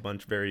with a whole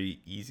bunch.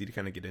 Very easy to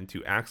kind of get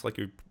into. Acts like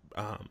your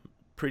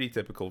pretty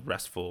typical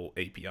RESTful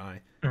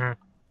API.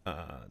 Mm-hmm.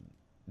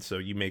 So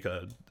you make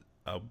a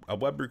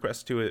web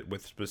request to it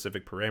with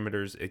specific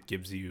parameters. It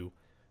gives you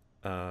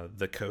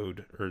the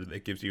code, or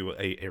it gives you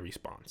a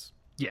response.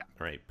 Yeah.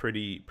 Right.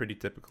 Pretty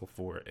typical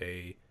for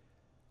an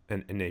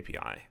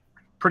API.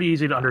 Pretty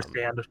easy to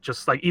understand.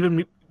 Just like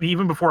even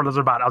before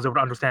LizardBot, I was able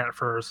to understand it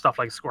for stuff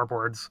like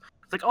scoreboards.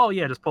 It's like, oh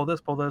yeah, just pull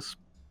this,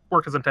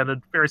 work as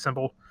intended. Very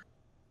simple.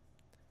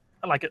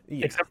 I like it.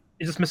 Yeah. Except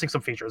it's just missing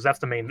some features. That's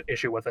the main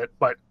issue with it.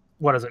 But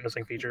what isn't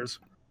missing features?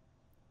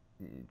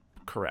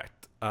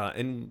 Correct.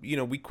 And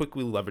we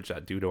quickly leveraged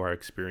that due to our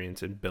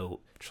experience and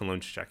built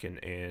Challenge check-in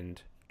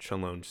and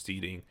Challenge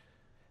seeding.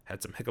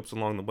 Had some hiccups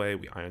along the way.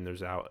 We ironed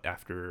those out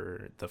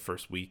after the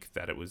first week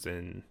that it was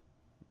in.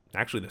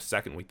 Actually, the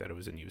second week that it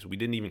was in use. We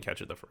didn't even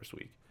catch it the first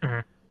week,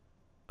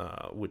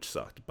 which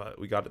sucked. But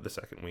we got it the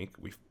second week.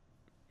 We,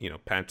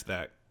 patched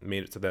that,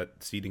 made it so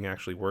that seeding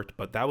actually worked.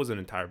 But that was an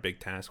entire big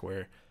task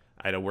where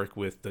I had to work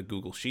with the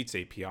Google Sheets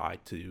API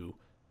to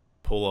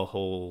pull a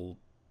whole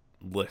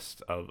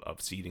list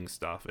of seeding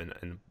stuff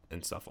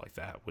and stuff like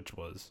that, which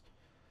was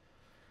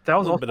a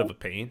little bit of a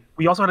pain.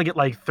 We also had to get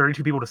like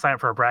 32 people to sign up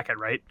for a bracket,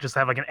 right? Just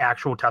to have like an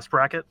actual test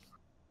bracket.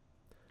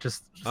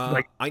 Just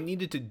like I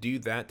needed to do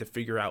that to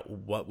figure out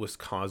what was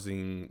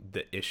causing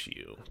the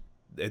issue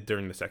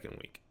during the second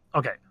week.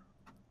 Okay.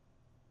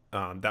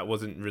 That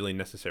wasn't really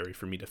necessary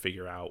for me to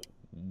figure out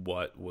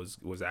what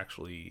was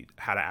actually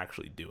how to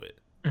actually do it.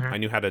 Mm-hmm. I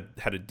knew how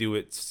to do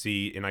it,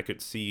 and I could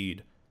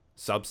seed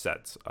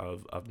subsets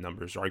of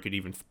numbers, or I could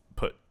even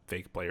put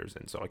fake players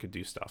in, so I could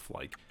do stuff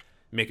like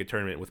make a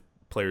tournament with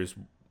players,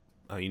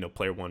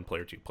 player 1,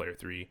 player 2, player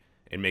 3,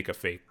 and make a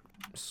fake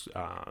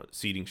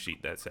seeding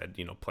sheet that said,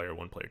 player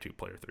 1, player 2,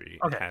 player 3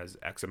 has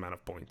X amount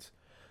of points.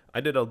 I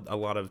did a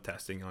lot of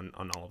testing on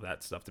all of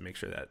that stuff to make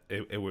sure that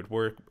it would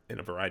work in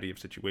a variety of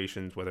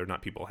situations, whether or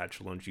not people had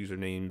Shalom's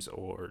usernames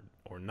or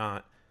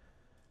not.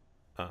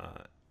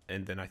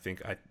 And then I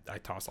think I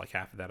tossed like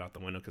half of that out the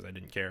window because I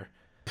didn't care.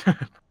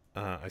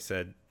 I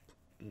said,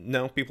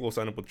 no, people will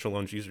sign up with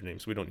Shalom's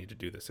usernames. We don't need to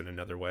do this in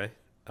another way.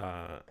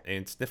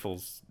 And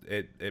Sniffles,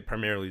 it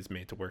primarily is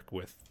made to work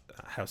with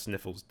how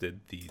Sniffles did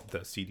the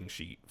seeding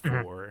sheet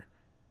for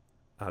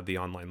the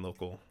online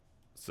local.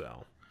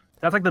 So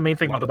that's like the main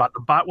thing about the bot. The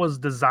bot was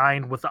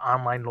designed with the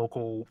online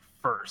local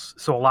first.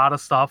 So a lot of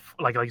stuff,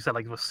 like you said,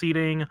 like with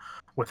seeding,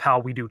 with how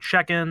we do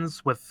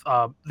check-ins, with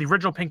the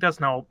original Pink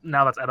Test, now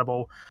that's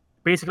edible.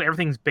 Basically,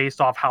 everything's based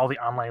off how the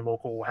online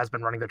local has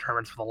been running the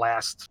tournaments for the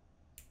last,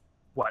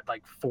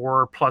 like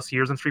 4+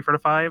 years in Street Fighter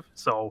 5.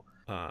 So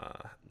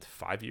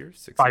 5 years,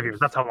 6 5 years. years.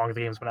 That's how long the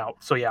game's been out.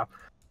 So yeah,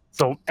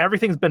 so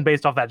everything's been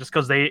based off that, just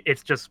because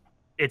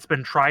it's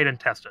been tried and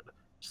tested.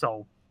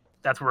 So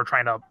that's what we're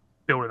trying to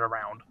build it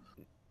around.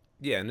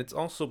 Yeah, and it's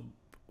also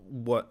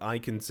what I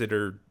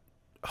consider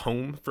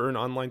home for an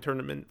online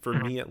tournament, for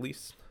me at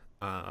least.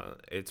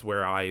 It's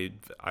where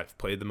I've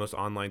played the most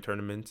online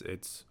tournaments.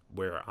 It's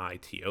where I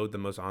TO'd the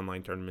most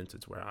online tournaments.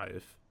 It's where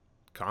I've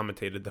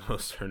commentated the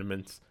most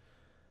tournaments.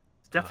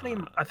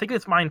 Definitely, I think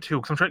it's mine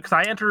too. Because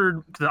I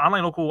entered the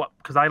online local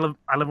because I live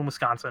in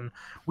Wisconsin.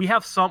 We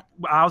have some.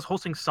 I was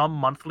hosting some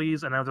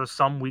monthlies, and then there's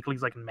some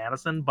weeklies like in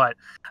Madison. But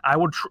I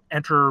would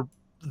enter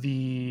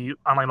the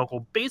online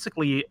local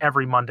basically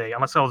every Monday,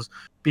 unless I was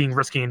being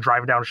risky and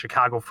driving down to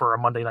Chicago for a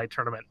Monday night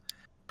tournament.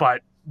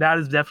 But that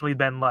has definitely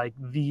been like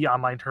the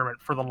online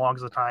tournament for the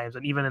longest of times,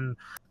 and even in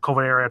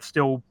COVID era, it's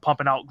still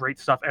pumping out great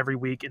stuff every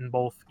week in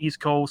both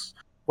East Coast,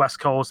 West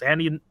Coast,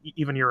 and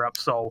even Europe.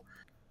 So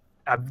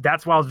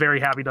that's why I was very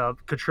happy to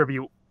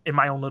contribute in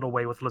my own little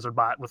way with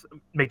LizardBot, with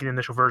making the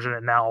initial version,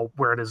 and now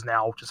where it is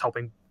now, just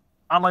helping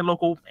online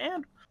local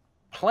and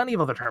plenty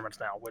of other tournaments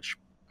now, which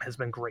has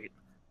been great.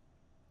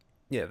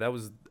 Yeah, that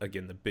was,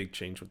 again, the big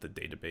change with the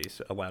database.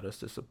 It allowed us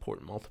to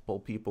support multiple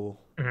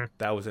people. Mm-hmm.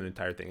 That was an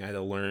entire thing. I had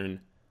to learn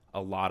a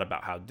lot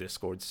about how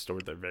Discord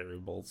stored their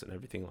variables and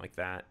everything like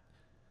that.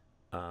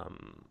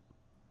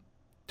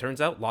 Turns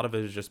out a lot of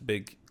it is just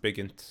big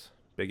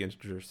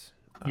integers.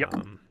 Yep.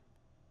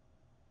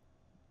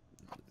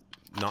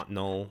 Not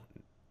null.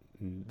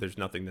 There's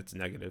nothing that's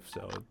negative,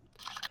 so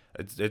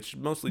it's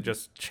mostly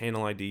just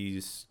channel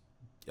IDs,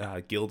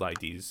 guild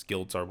IDs.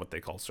 Guilds are what they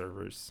call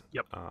servers.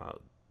 Yep.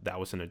 That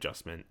was an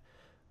adjustment.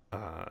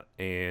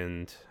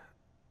 And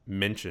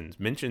mentions.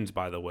 Mentions,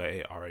 by the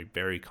way, are a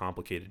very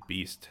complicated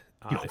beast.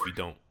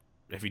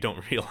 If you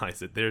don't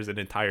realize it, there's an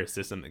entire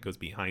system that goes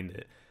behind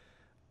it.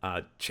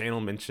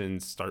 Channel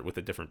mentions start with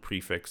a different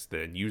prefix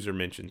than user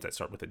mentions that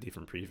start with a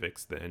different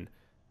prefix than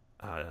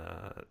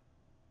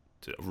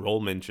role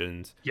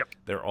mentions. Yep.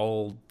 They're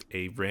all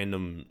a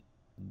random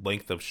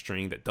length of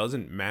string that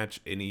doesn't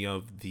match any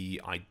of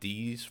the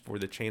IDs for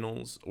the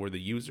channels or the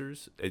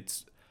users.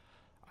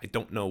 I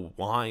don't know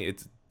why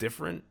it's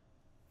different,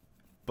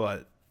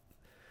 but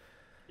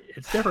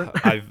it's different.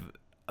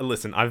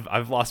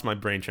 I've lost my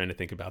brain trying to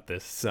think about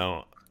this,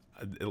 so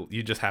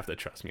you just have to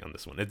trust me on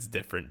this one. It's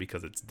different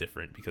because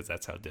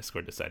that's how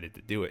Discord decided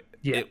to do it.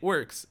 Yeah. It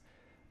works.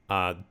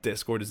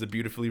 Discord is a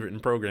beautifully written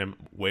program,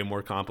 way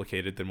more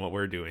complicated than what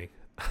we're doing.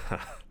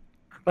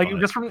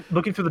 Just from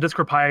looking through the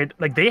Discord pie,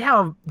 like they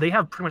have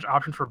pretty much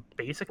options for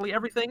basically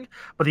everything.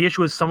 But the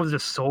issue is some of it's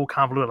just so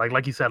convoluted.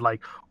 Like you said,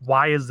 like,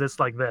 why is this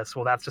like this?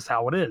 Well, that's just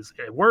how it is.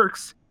 It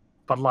works,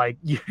 but like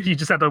you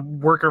just have to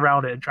work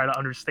around it and try to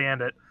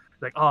understand it.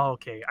 Like, oh,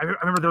 okay. I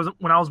remember there was,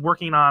 when I was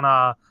working on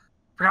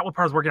forgot what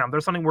part I was working on.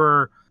 There's something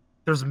where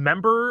there's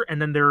member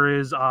and then there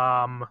is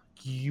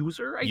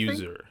user. I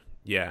think.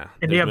 Yeah,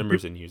 and there's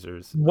members and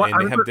users, and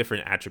they have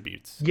different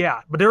attributes.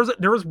 Yeah, but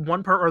there was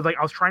one part where like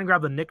I was trying to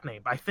grab the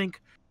nickname. I think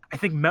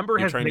member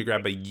You're has trying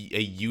nickname. to grab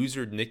a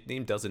user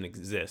nickname doesn't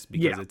exist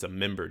because it's a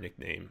member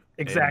nickname.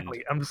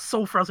 Exactly. I'm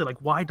so frustrated.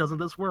 Like, why doesn't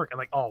this work? I'm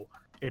like, oh,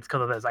 it's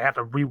because of this. I have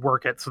to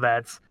rework it so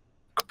that it's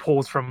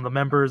pulls from the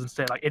members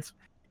instead. Like, it's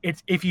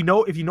if you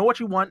know what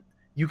you want,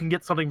 you can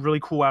get something really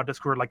cool out of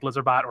Discord, like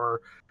LizardBot,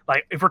 or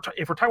like if we're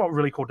talking about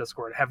really cool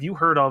Discord. Have you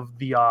heard of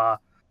the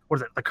what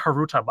is it? The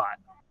Karuta bot?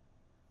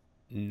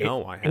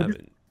 No, I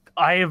haven't.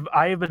 I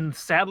have been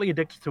sadly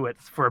addicted to it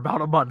for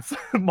about a month.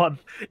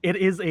 It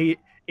is a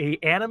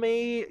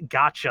anime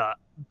gacha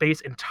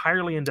based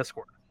entirely in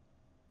Discord.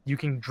 You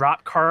can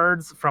drop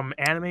cards from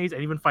animes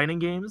and even fighting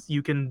games.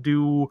 You can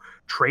do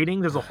trading.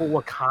 There's a whole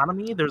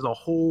economy. There's a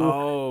whole.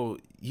 Oh,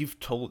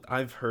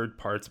 I've heard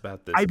parts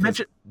about this. I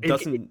mentioned.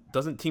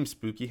 Doesn't Team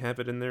Spooky have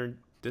it in their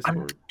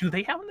Discord? Do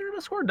they have it in their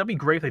Discord? That'd be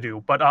great if they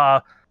do. But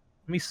let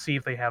me see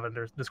if they have it in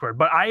their Discord.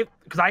 But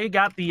because I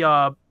got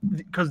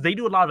because they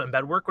do a lot of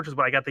embed work, which is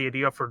what I got the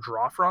idea for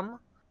Draw from.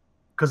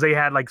 Because they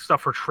had like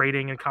stuff for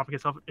trading and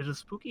complicated stuff. Does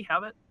Spooky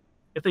have it?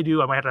 If they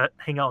do, I might have to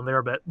hang out in there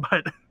a bit.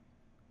 But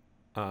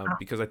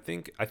because I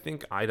think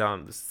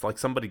IDOM, it's like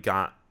somebody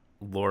got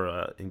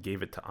Laura and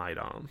gave it to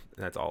IDOM.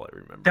 That's all I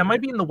remember. That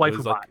might be in the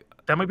waifu bot.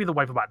 That might be the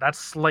waifu bot. That's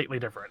slightly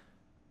different.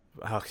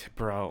 Okay,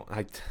 bro,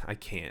 I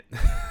can't.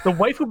 The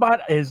waifu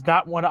bot is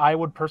not one I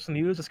would personally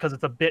use, just because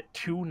it's a bit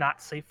too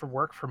not safe for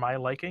work for my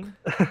liking.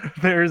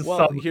 There's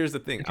Well, some here's the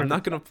thing. in I'm terms of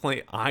not gonna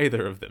play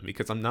either of them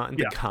because I'm not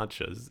into yeah.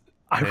 gotchas,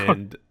 I would,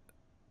 and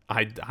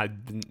I I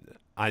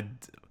I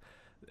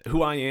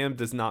who I am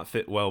does not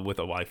fit well with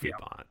a waifu yeah.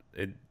 bot.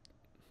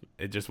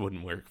 It just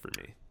wouldn't work for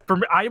me. For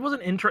me, I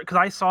wasn't interested because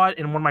I saw it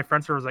in one of my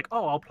friends who was like,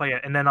 "Oh, I'll play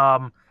it," and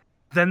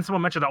then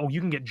someone mentioned, "Oh, you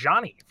can get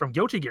Johnny from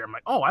Guilty Gear." I'm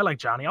like, "Oh, I like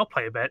Johnny. I'll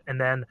play a bit." And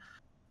then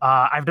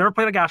I've never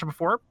played a gacha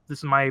before.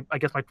 This is I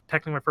guess, my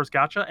technically my first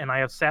gacha, and I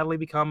have sadly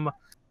become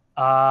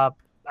I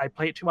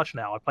play it too much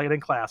now. I play it in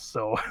class,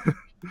 so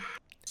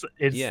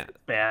it's Yeah,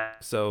 bad.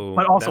 so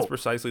But that's also,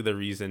 precisely the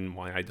reason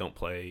why I don't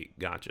play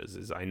gotchas.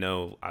 Is I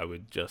know I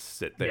would just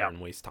sit there yeah,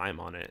 and waste time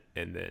on it,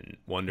 and then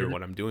wonder you're,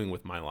 what I'm doing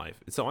with my life.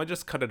 So I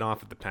just cut it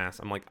off at the pass.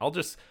 I'm like, I'll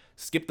just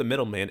skip the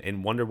middleman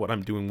and wonder what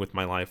I'm doing with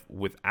my life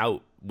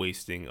without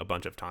wasting a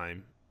bunch of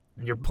time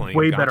you're playing a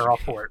way gotcha better off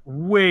game. for it.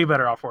 Way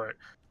better off for it.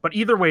 But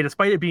either way,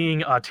 despite it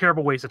being a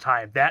terrible waste of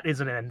time, that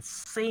is an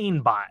insane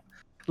bot.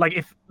 Like,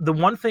 if the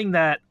one thing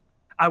that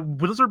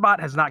Blizzard bot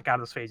has not got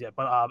this phase yet,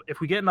 but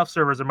if we get enough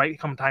servers, there might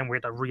come a time where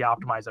we have to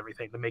re-optimize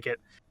everything to make it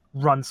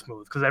run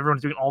smooth, because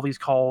everyone's doing all these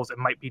calls. It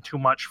might be too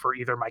much for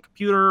either my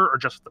computer or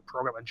just the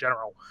program in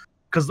general.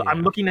 Because I'm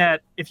Yeah, looking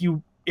at, if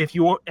you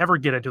ever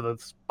get into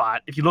this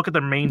bot, if you look at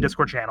their main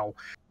Discord channel,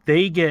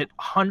 they get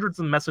hundreds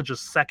of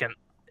messages a second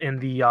in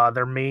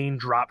their main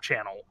drop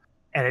channel,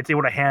 and it's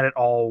able to hand it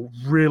all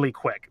really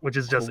quick, which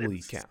is just holy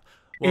cow. it's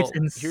Well,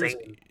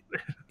 insane.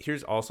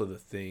 here's also the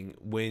thing.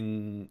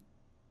 When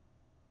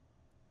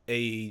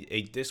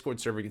a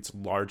Discord server gets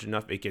large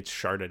enough, it gets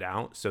sharded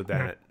out so Mhm.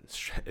 that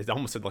it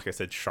almost said like I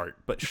said shard,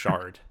 but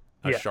shard,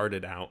 Yeah,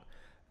 sharded out,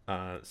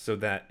 so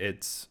that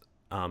it's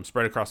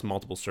spread across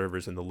multiple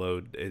servers, and the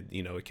load,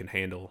 it can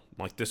handle,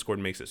 like Discord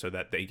makes it so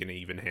that they can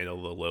even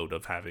handle the load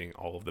of having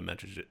all of the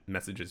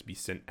messages be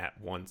sent at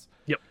once.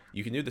 yep,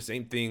 You can do the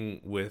same thing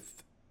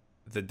with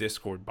the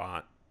Discord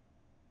bot,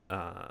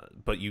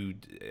 but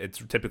it's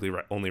typically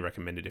only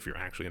recommended if you're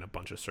actually in a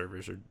bunch of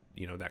servers, or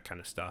that kind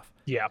of stuff.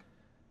 yeah.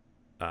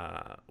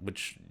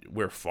 Which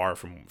we're far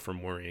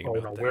from worrying Oh no,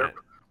 about that.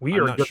 we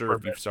I'm are not good sure for a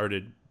if bit. you've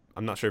started.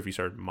 I'm not sure if you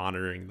started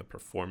monitoring the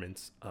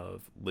performance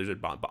of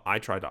Lizardbot, but I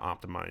try to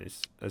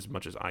optimize as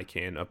much as I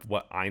can of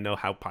what I know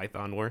how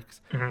Python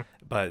works. Mhm.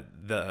 But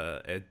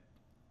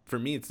for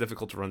me, it's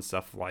difficult to run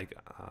stuff like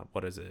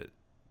what is it,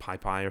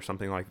 PyPy or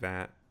something like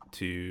that,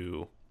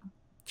 to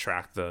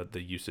track the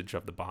usage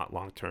of the bot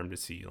long term, to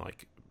see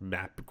like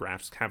map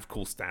graphs, have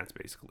cool stats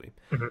basically.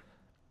 Mhm.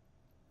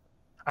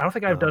 I don't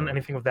think I've done Um,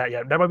 anything with that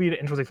yet. That might be an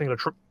interesting thing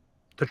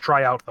to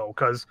try out though,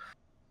 because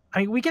I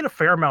mean, we get a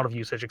fair amount of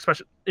usage,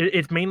 especially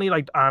it's mainly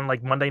like on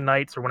like Monday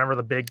nights or whenever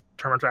the big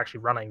tournaments are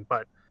actually running.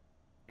 But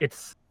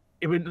it's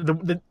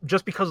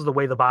just because of the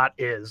way the bot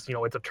is,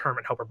 it's a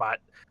tournament helper bot.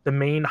 The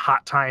main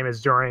hot time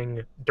is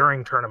during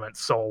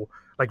tournaments. So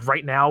like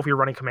right now, if you're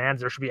running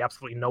commands, there should be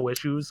absolutely no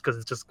issues, because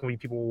it's just gonna be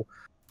people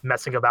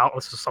messing about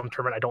unless it's some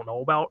tournament I don't know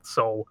about.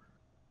 So,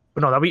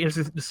 but no, that'll be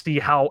interesting to see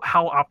how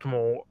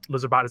optimal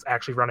Lizardbot is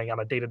actually running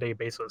on a day-to-day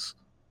basis.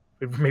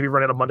 Maybe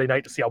run it a Monday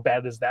night to see how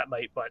bad it is that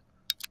night. But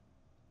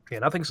yeah,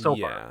 nothing so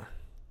far. yeah.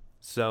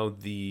 So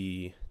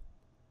the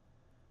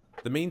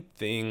main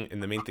thing,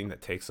 and the main thing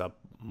that takes up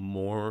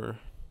more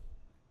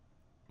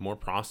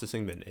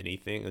processing than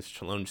anything, is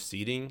Challenge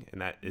seeding,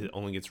 and that it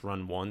only gets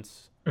run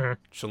once. Mhm.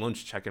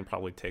 Challenge check-in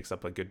probably takes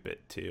up a good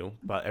bit too,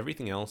 but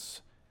everything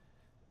else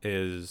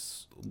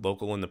is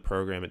local in the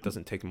program. It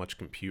doesn't take much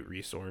compute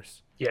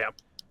resource. Yeah.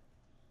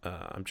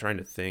 I'm trying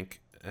to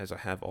think as I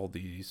have all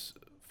these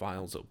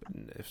files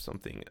open if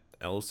something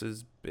else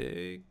is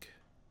big.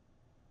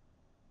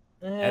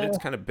 Eh, Edit's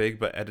kind of big,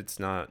 but edit's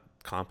not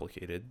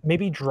complicated.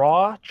 maybe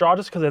draw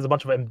just because there's a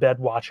bunch of embed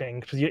watching,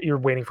 because you're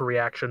waiting for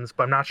reactions.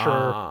 But I'm not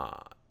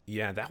sure.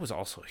 Yeah, that was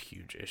also a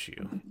huge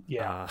issue.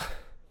 Yeah. Uh,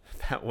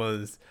 that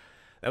was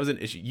an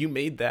issue. You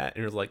made that,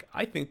 and you're like,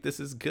 I think this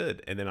is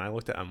good, and then I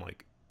looked at, I'm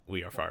like,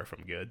 we are far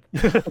from good.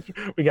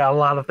 We got a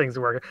lot of things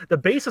to work. The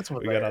basics were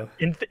We there.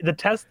 gotta. The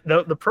test,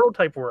 the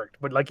prototype worked,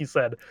 but like you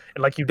said,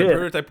 and like you The did,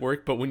 prototype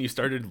worked, but when you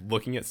started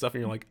looking at stuff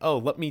and you're like, oh,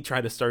 let me try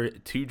to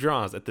start 2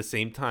 draws at the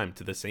same time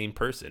to the same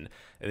person,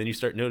 and then you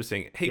start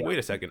noticing, hey, yeah. wait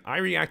a second, I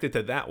reacted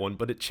to that one,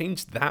 but it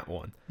changed that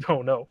one.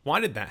 Oh no, Why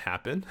did that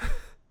happen?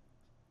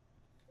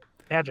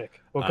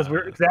 magic. Well, because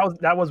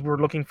Uh, we're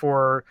looking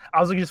for. I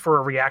was looking just for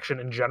a reaction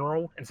in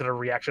general instead of a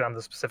reaction on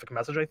the specific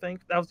message. I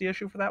think that was the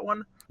issue for that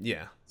one.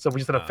 yeah. So we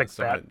just had to fix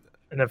So that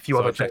and a few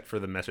I other things. checked for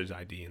the message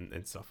ID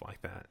and stuff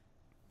like that.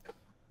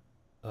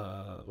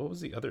 What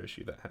was the other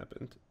issue that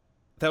happened?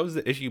 That was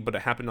the issue, but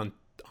it happened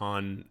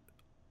on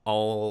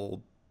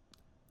all,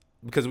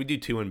 because we do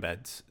 2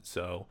 embeds.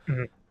 So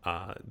Mhm.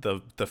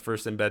 the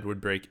first embed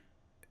would break,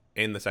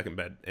 and the second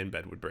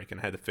embed would break, and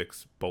I had to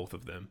fix both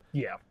of them.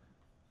 Yeah.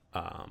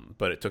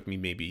 But it took me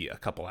maybe a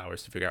couple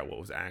hours to figure out what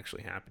was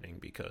actually happening,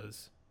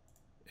 because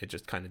it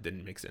just kind of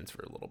didn't make sense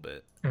for a little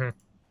bit. Mhm.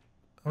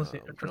 What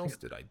else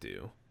did I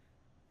do?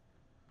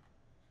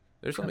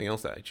 There's something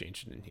else that I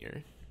changed in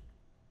here.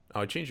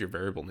 Oh, I changed your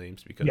variable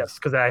names Yes, because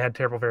because I had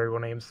terrible variable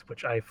names,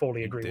 which I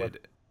fully you agree with.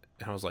 did.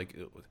 And I was like,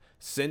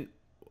 sent,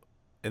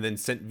 and then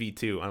sent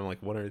v2. I'm like,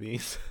 what are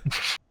these?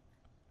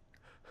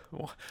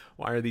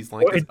 Why are these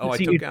like Well, this? Oh, I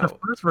see, took it's the out.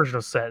 first version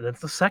of set.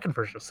 It's the second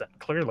version of set.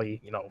 Clearly,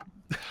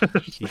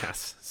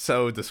 Yes,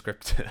 so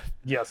descriptive.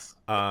 yes,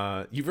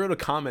 You wrote a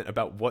comment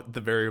about what the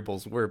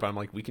variables were, but I'm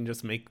like, we can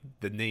just make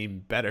the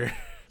name better.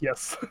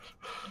 yes,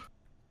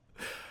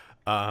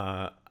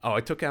 Oh,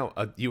 I took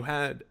out. You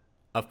had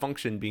a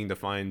function being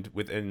defined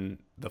within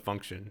the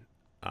function.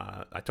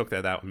 I took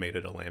that out and made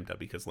it a lambda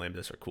because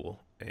lambdas are cool,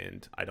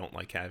 and I don't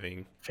like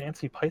having.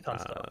 fancy Python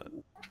stuff. Uh,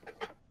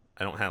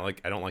 I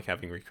don't like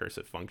having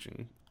recursive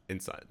function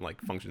inside like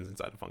functions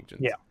inside of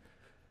functions. Yeah.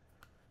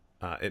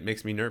 It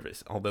makes me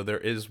nervous. Although there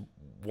is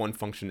one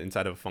function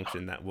inside of a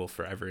function that will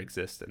forever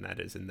exist, and that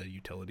is in the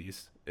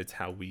utilities. It's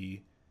how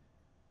we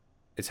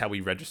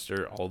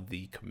register all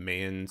the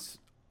commands,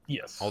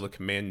 Yes. all the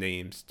command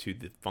names to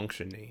the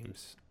function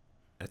names.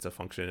 That's a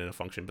function in a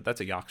function, but that's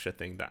a Yaksha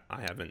thing that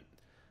I haven't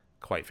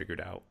quite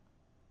figured out.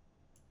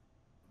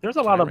 There's a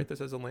Can lot I of write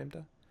this as a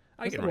lambda?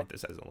 I there's can a lot, write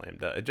this as a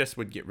lambda. It just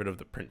would get rid of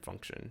the print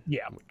function.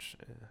 yeah. Which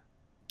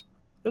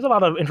There's a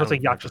lot of I don't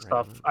interesting know if I Yaksha can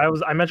stuff. write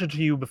it. I mentioned to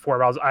you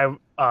before.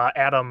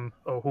 Adam,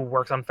 who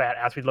works on Fat,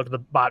 asked me to look at the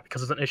bot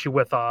because there's an issue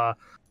with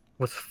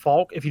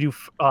Falk. If you do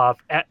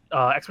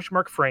exclamation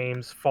mark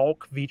frames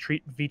Falk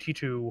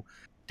VT2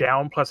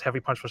 down plus heavy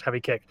punch plus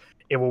heavy kick,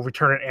 it will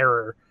return an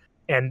error.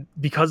 And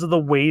because of the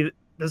way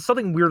there's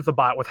something weird with the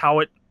bot with how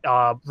it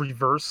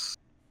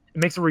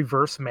makes a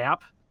reverse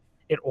map.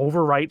 It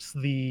overwrites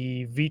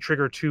the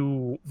VTrigger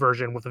 2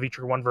 version with the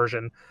VTrigger 1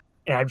 version,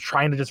 and I'm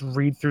trying to just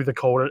read through the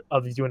code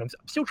of these doing. I'm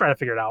still trying to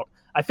figure it out.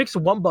 I fixed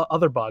one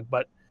other bug,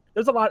 but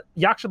there's a lot.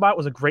 Yakshabot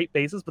was a great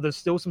basis, but there's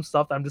still some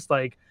stuff that I'm just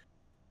like,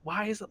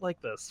 why is it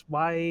like this?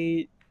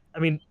 Why? I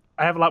mean,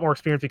 I have a lot more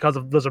experience because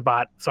of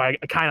Blizzardbot, so I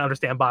kind of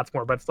understand bots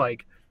more. But it's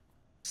like,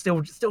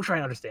 still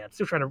trying to understand,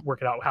 still trying to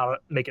work it out how to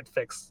make it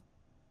fix.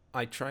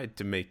 I tried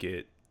to make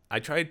it. I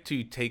tried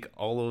to take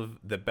all of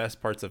the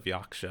best parts of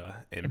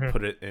Yaksha and Mhm.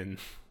 put it in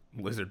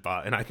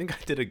Blizzardbot, and I think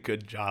I did a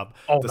good job,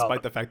 Oh no,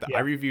 despite the fact that yeah.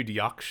 I reviewed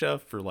Yaksha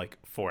for like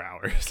 4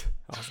 hours.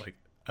 I was like,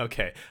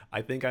 okay,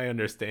 I think I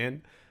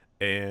understand,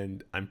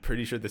 and I'm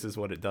pretty sure this is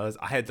what it does.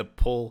 I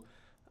pulled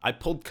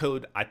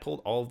code, I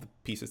pulled all of the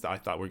pieces that I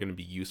thought were going to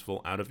be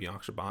useful out of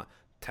YakshaBot,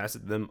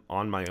 tested them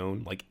on my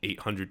own like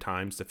 800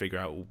 times to figure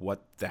out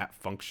what that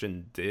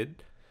function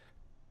did,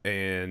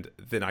 and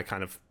then I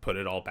kind of put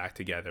it all back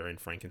together and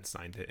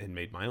Frankensteined it and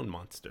made my own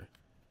monster.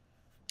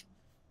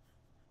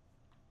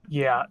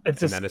 Yeah,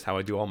 it's And just that is how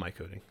I do all my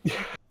coding.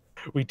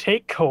 we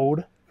take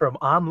code from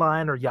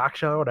online or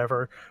Yaksha or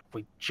whatever,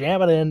 we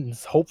jam it in, and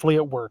hopefully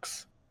it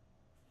works.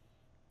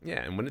 Yeah,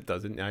 and when it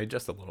doesn't, I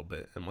adjust a little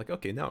bit. I'm like,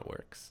 okay, now it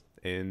works.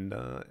 And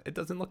it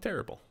doesn't look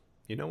terrible.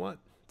 You know what?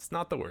 It's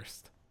not the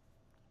worst.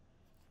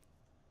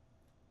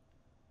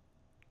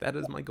 That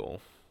is my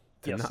goal.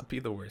 To Yes. not be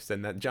the worst.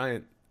 And that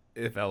giant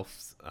if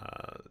else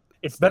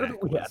It's better than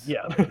stack we had,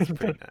 yeah. was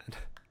pretty bad.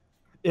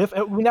 If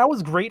I mean, that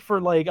was great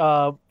for like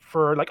oh,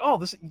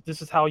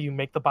 this is how you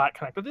make the bot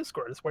connect to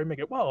Discord. This is why you make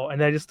it well.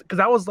 And I just because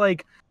that was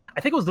like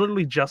I think it was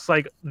literally just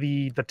like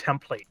the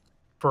template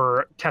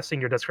for testing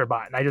your Discord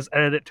bot, and I just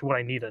edited it to what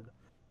I needed.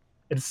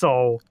 And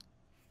so,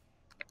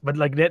 but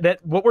like that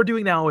what we're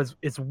doing now is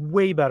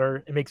way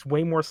better. It makes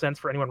way more sense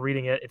for anyone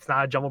reading it. It's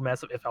not a jumbled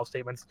mess of if else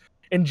statements.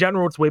 In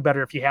general, it's way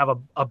better if you have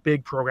a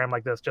big program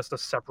like this just to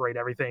separate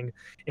everything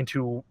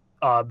into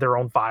their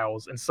own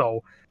files. And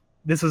so,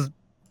 this is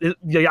the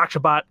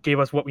YakshaBot gave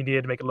us what we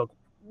needed to make it look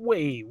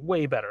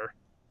way better.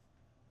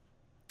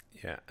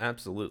 Yeah,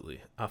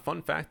 absolutely. A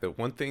fun fact that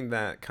one thing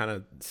that kind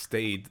of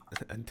stayed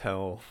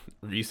until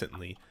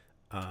recently,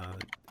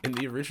 in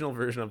the original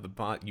version of the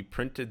bot, you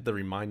printed the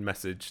remind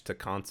message to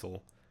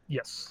console.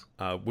 Yes.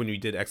 When you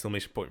did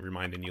exclamation point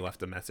remind and you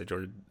left a message,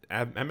 or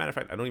as a matter of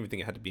fact, I don't even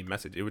think it had to be a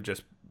message. It would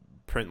just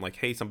print like,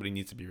 hey, somebody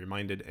needs to be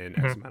reminded in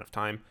X amount of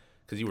time,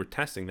 because you were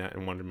testing that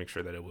and wanted to make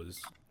sure that it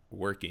was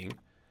working.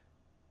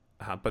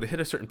 But it hit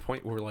a certain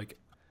point where like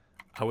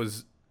I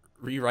was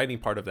rewriting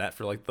part of that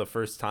for like the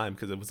first time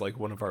because it was like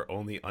one of our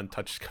only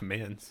untouched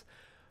commands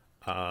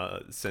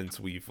since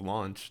we've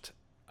launched.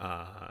 And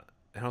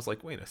I was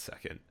like, wait a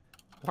second,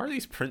 why are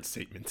these print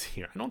statements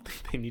here? I don't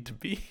think they need to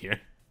be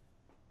here.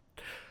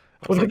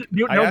 Testing,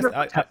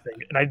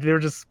 and I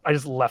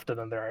just left it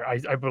in there.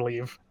 I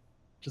believe,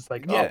 just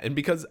like yeah, and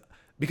because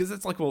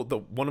it's like, well, the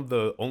one of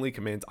the only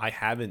commands I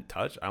haven't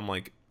touched, I'm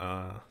like,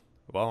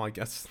 well, I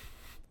guess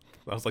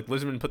I was like,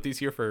 Lizardman put these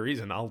here for a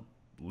reason. I'll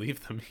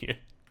leave them here.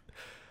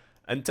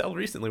 Until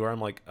recently, where I'm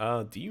like,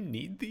 do you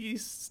need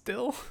these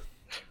still?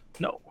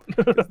 No.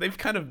 They've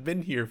kind of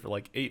been here for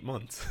like 8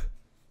 months.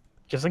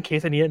 Just in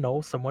case I need to know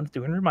someone's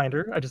doing a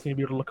reminder, I just need to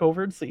be able to look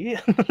over and see.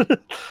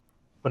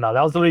 But no,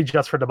 that was literally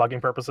just for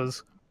debugging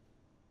purposes.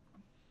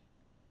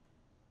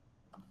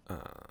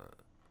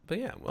 But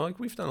yeah, well, like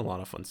we've done a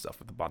lot of fun stuff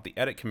with the bot. The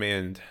edit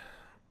command,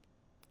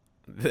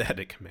 the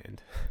edit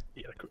command.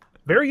 Yeah,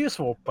 very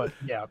useful, but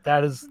yeah,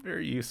 that is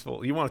Very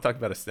useful. You want to talk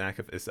about a stack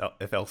of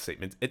if else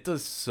statements? It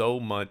does so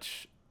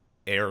much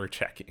error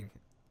checking,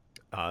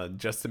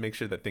 just to make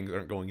sure that things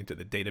aren't going into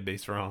the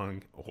database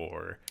wrong,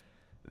 or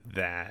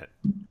that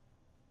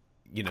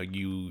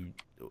you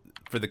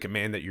for the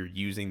command that you're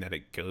using that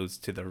it goes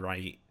to the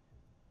right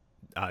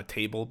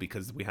table,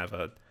 because we have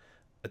a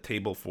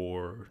table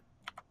for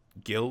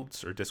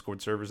guilds or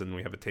Discord servers, and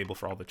we have a table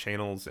for all the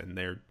channels, and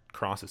they're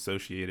cross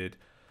associated.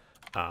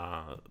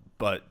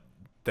 But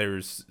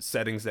there's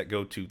settings that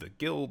go to the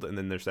guild, and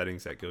then there's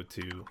settings that go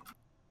to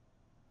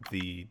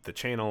the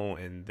channel,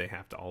 and they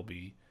have to all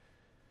be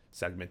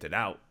segmented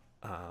out.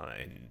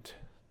 And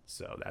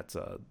so that's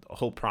a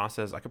whole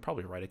process. I could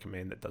probably write a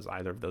command that does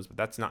either of those, but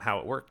that's not how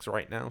it works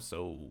right now.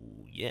 So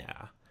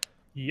yeah.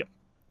 Yep.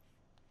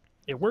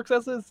 It works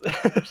as is.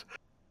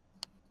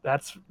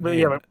 That's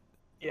Man,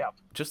 yeah.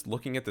 Just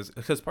looking at this,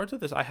 because parts of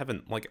this I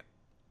haven't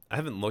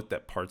looked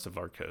at parts of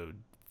our code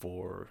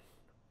for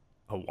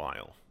a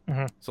while.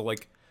 Mm-hmm. So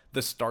like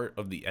the start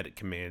of the edit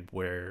command,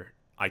 where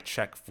I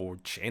check for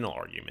channel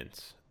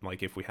arguments,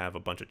 like if we have a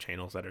bunch of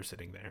channels that are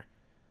sitting there,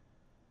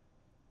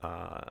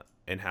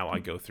 and how I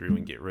go through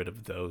and get rid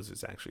of those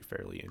is actually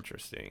fairly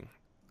interesting,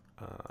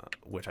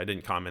 which I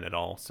didn't comment at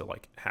all. So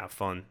like, have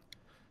fun.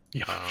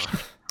 Yeah.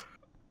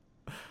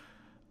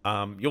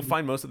 You'll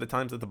find most of the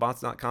times that the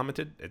bot's not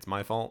commented, it's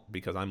my fault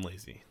because I'm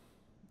lazy.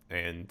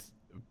 And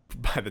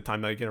by the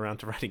time I get around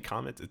to writing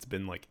comments, it's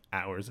been like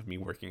hours of me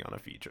working on a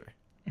feature.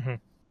 Mm-hmm.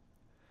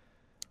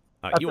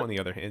 You, on the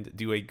other hand,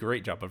 do a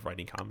great job of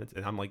writing comments,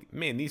 and I'm like,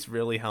 man, these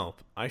really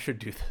help. I should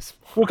do this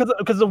more. Well,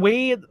 because the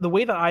way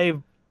that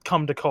I've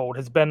come to code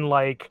has been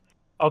like,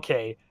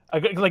 okay,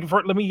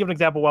 let me give an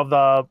example of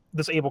the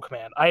disable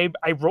command. I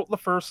wrote the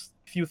first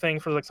few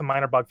things for like some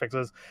minor bug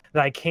fixes.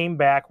 Then I came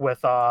back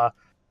with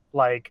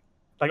like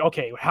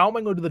okay, how am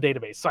I going to do the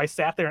database? So I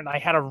sat there and I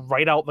had to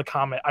write out the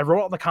comment. I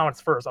wrote out the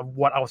comments first of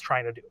what I was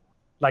trying to do.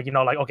 Like,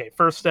 okay,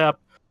 first step,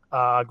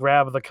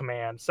 grab the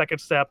command. Second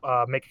step,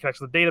 make a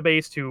connection to the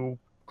database to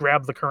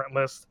grab the current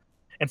list.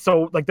 And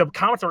so like the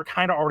comments are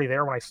kind of already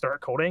there when I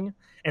start coding,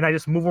 and I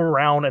just move them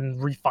around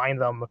and refine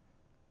them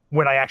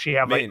when I actually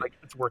have like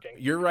it's working.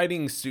 You're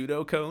writing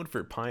pseudocode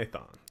for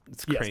Python.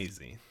 It's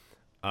crazy.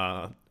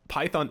 Yes.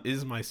 Python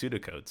is my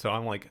pseudocode. So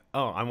I'm like,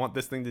 oh, I want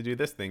this thing to do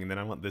this thing, and then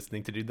I want this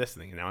thing to do this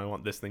thing, and now I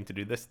want this thing to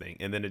do this thing,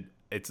 and then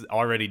it's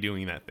already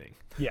doing that thing.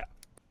 Yeah.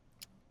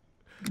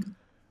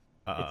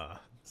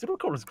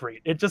 Pseudocode is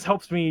great. It just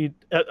helps me.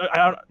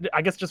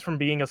 I guess just from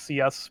being a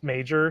CS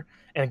major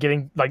and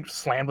getting like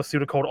slammed with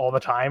pseudocode all the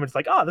time, it's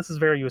like, this is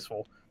very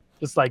useful.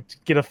 Just like to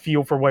get a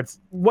feel for what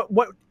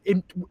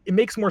it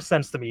makes more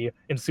sense to me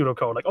in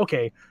pseudocode. Like,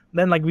 okay,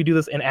 then like we do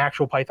this in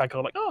actual Python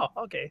code. Like, oh,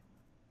 okay,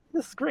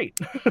 this is great.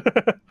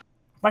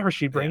 My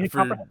sheet brain.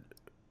 Yeah,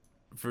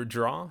 for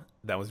draw,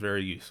 that was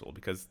very useful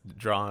because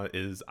draw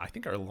is, I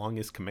think, our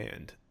longest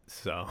command.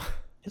 So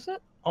is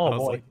it? Oh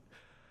boy.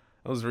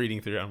 I was reading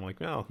through it. I'm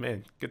like, oh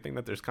man, good thing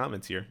that there's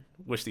comments here.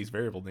 Wish these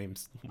variable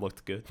names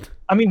looked good.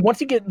 I mean,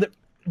 once you get the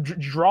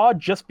draw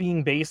just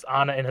being based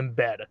on an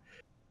embed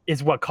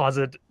is what caused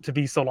it to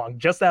be so long.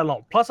 Just that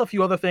alone. Plus a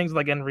few other things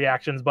like in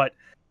reactions, but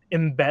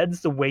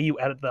embeds, the way you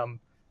edit them,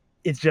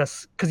 it's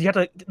just because you have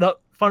to. The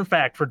fun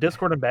fact for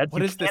Discord embeds.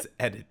 What is this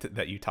edit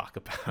that you talk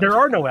about? There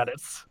are no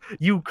edits.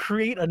 You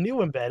create a new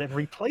embed and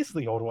replace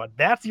the old one.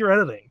 That's your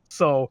editing.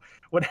 So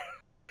what?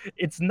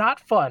 It's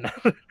not fun,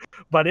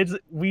 but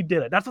we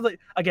did it. That's what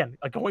again,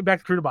 like going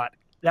back to CrewToBot,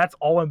 that's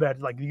all embeds.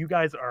 Like you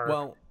guys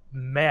are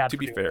mad. To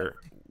be fair,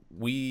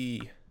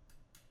 we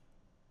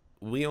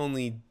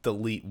only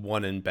delete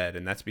one embed,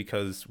 and that's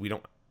because we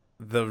don't.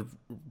 The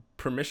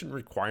permission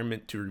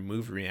requirement to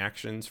remove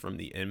reactions from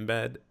the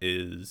embed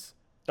is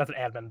that's an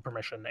admin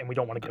permission, and we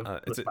don't want to give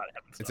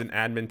it's an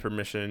admin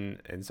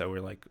permission, and so we're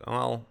like,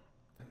 well,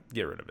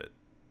 get rid of it.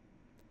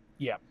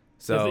 Yeah.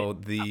 So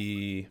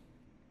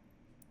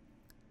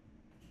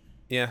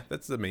yeah,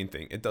 that's the main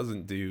thing. It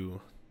doesn't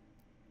do,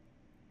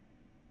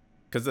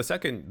 because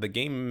the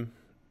game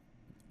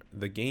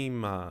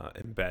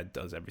embed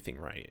does everything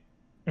right.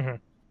 Mm-hmm.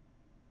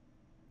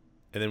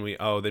 And then we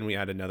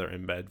add another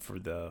embed for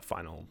the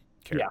final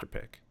character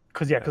pick.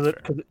 Because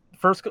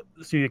first,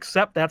 so you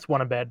accept that's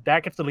one embed,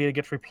 that gets deleted,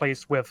 gets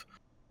replaced with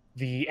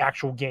the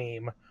actual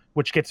game,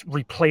 which gets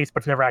replaced but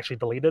it's never actually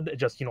deleted. It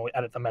just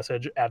edit the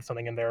message, add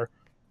something in there,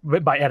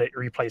 by edit,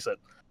 replace it.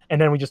 And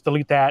then we just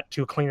delete that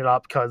to clean it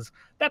up because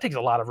that takes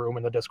a lot of room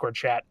in the Discord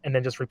chat, and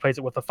then just replace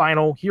it with the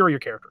final, here are your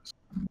characters.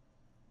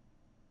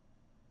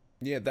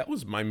 Yeah, that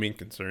was my main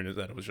concern, is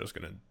that it was just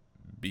going to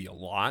be a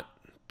lot,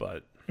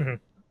 but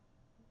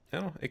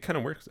it kind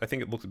of works. I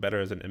think it looks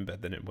better as an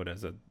embed than it would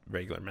as a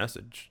regular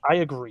message. I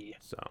agree.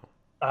 So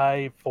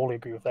I fully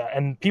agree with that.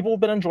 And people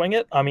have been enjoying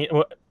it. I mean,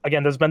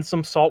 again, there's been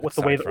some salt with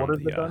the way the order's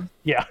been done.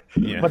 Yeah.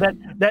 But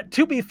that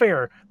to be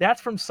fair, that's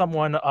from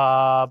someone,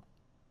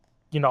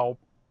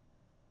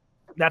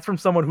 that's from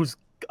someone who's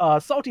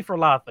salty for a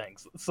lot of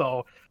things.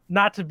 So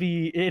not to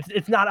be,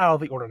 it's not out of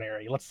the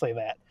ordinary. Let's say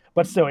that.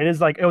 But still, it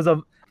is like,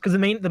 because the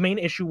main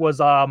issue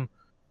was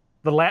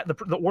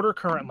the order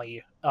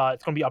currently,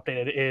 it's going to be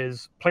updated,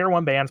 is player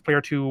 1 bans,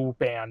 player 2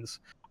 bans,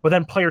 but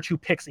then player 2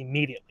 picks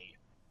immediately,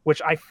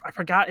 which I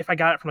forgot if I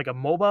got it from like a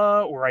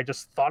MOBA or I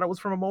just thought it was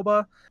from a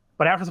MOBA.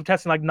 But after some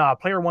testing, like, nah,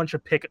 player 1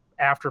 should pick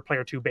after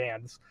player 2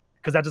 bans,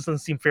 because that just doesn't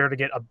seem fair to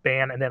get a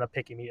ban and then a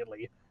pick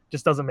immediately.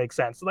 Just doesn't make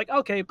sense. Like,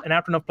 okay, and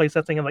after enough play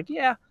testing, I'm like,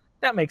 yeah,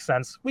 that makes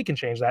sense. We can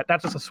change that.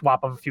 That's just a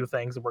swap of a few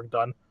things and we're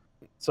done.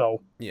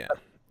 So Yeah,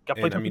 got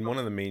play and I testing. mean one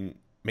of the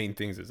main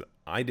things is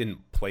I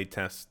didn't play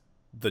test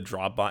the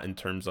drop bot in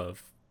terms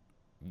of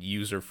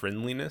user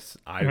friendliness.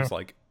 I Mhm. was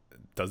like,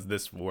 does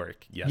this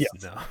work? Yes,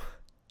 Yes. no.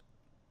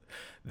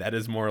 That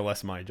is more or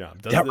less my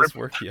job. Does Yeah, this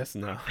work? Yes,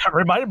 no. that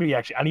reminded me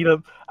actually. I need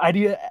to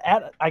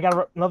add. I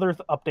got another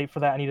update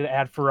for that. I need to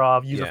add for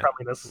user Yeah,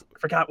 friendliness. I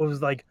forgot what it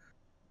was like.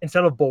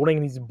 Instead of bolding,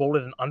 it needs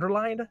bolded and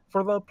underlined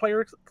for the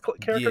player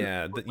character.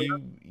 yeah.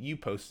 That you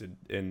posted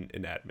in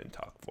admin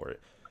talk for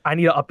it. I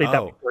need to update that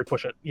Oh, before we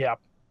push it. Yeah,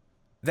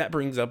 that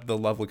brings up the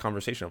lovely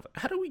conversation of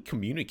how do we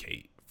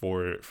communicate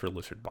for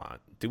Lizardbot?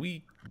 Do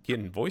we get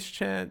in voice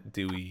chat?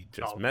 Do we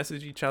just no.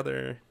 message each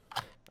other?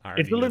 I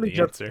It's already know literally the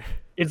just answer.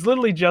 it's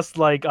literally just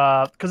like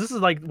because this is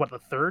like what the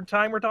third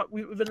time we've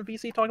been in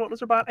VC talking about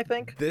Lizardbot. I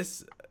think This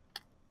fourth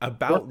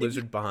about maybe.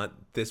 Lizardbot,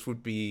 this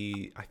would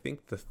be I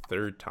think the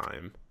third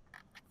time,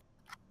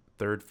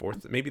 third,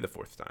 fourth, maybe the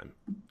fourth time,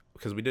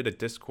 because we did a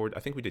Discord. I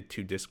think we did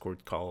 2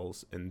 Discord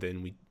calls, and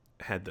then we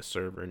had the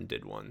server and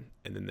did one,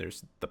 and then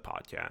there's the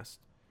podcast.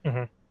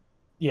 Hmm.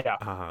 Yeah,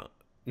 Uh,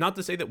 Not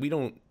to say that we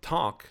don't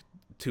talk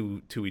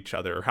to each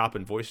other or hop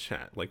in voice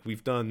chat. Like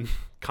we've done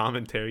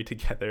commentary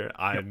together. yep,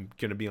 I'm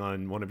gonna be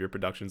on one of your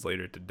productions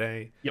later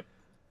today. yep.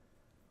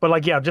 But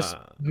like, yeah, just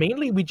Uh,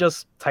 mainly we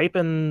just type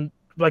in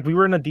like we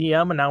were in a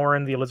DM and now we're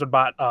in the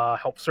Lizardbot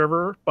help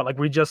server. But like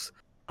we just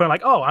put in,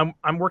 like, oh,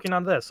 I'm working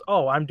on this.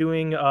 Oh, I'm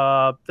doing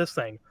this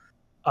thing.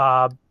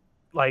 Uh,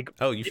 like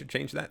oh, you should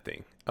change that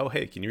thing. Oh,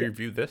 hey, can you yeah,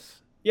 review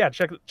this? yeah,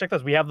 check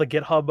this. We have the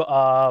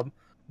GitHub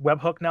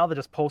webhook now that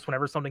just posts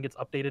whenever something gets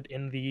updated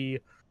in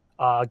the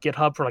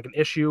GitHub for like an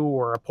issue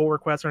or a pull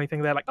request or anything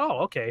like that. Like, oh,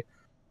 okay.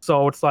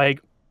 So it's like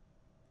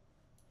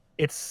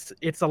it's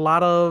a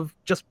lot of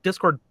just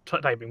Discord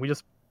typing. We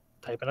just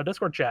type in a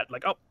Discord chat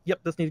like, oh, yep,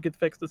 this needs to get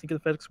fixed. This needs to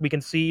get fixed. We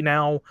can see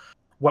now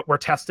what we're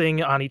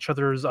testing on each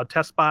other's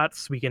test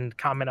bots. We can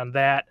comment on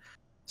that.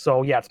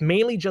 So yeah, it's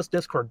mainly just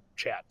Discord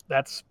chat.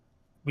 That's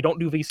we don't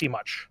do VC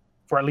much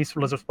for at least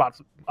for Lizard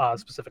Spots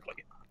specifically.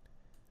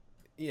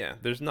 Yeah,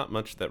 there's not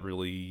much that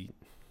really.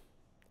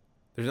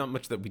 There's not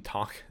much that we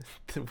talk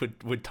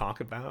would talk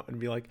about and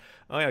be like,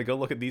 oh yeah, go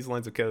look at these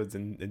lines of codes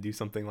and do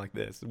something like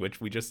this, which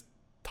we just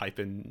type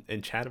in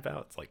and chat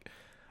about. It's like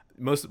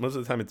most of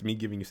the time it's me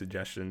giving you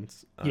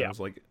suggestions. I Yeah, was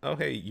like, oh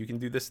hey, you can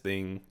do this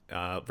thing,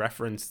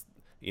 reference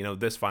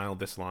this file,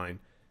 this line,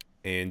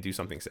 and do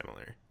something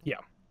similar, yeah,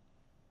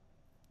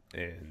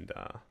 and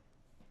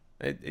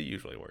it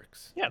usually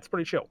works. yeah. It's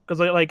pretty chill because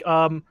the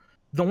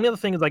only other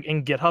thing is like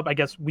in GitHub, I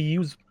guess we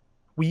use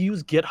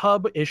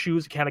GitHub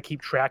issues to kind of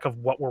keep track of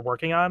what we're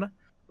working on.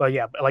 But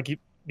yeah,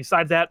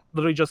 besides that,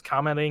 literally just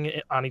commenting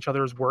on each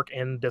other's work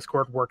in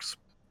Discord works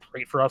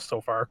great for us so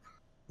far.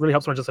 Really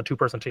helps when it's just a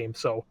two-person team.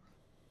 So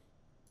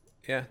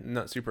Yeah,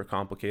 not super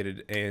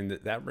complicated, and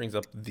that brings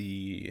up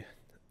the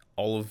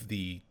all of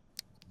the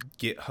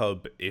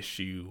GitHub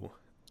issue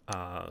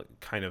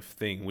kind of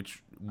thing,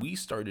 which we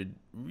started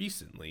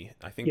recently.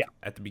 I yeah, think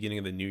at the beginning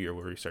of the new year,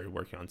 where we started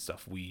working on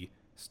stuff, we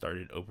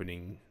started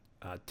opening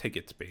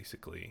tickets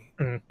basically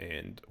mhm,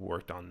 and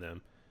worked on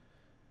them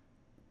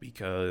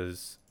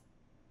because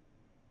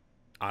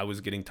I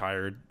was getting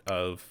tired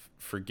of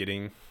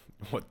forgetting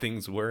what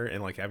things were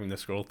and like having to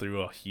scroll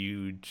through a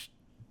huge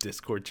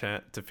Discord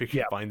chat to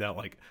yeah. find out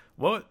like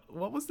what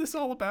was this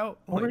all about?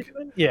 What are we Like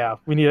doing? Yeah,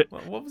 we need it.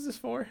 what was this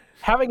for?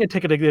 Having a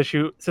ticketing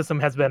issue system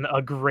has been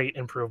a great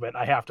improvement.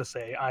 I have to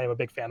say, I am a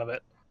big fan of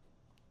it.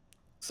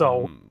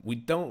 So We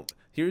don't.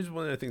 Here's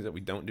one of the things that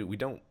we don't do. We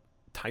don't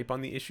type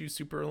on the issue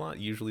super a lot.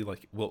 Usually,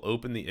 like we'll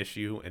open the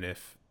issue, and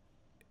if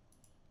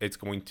it's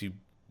going to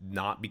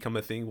not become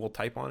a thing, we'll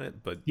type on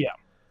it. But yeah,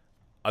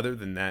 other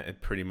than that,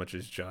 it pretty much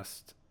is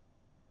just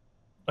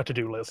a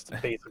to-do list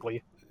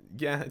basically.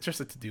 yeah, it's just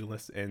a to do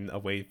list and a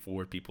way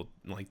for people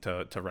like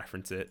to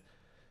reference it.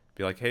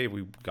 Be like, hey,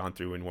 we've gone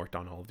through and worked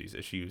on all of these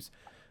issues.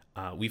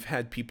 We've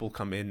had people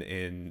come in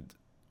and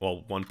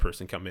well, one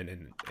person come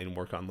in and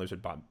work on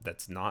Lizardbot.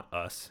 That's not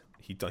us.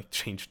 He like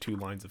changed 2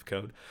 lines of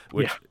code,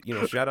 Yeah,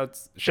 which shout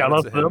outs shout to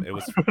out to him. them. It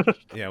was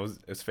yeah, it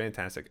was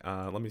fantastic.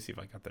 Let me see if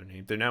I got their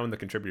name. They're now in the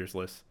contributors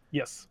list.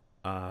 Yes,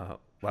 that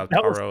was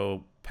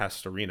Lautaro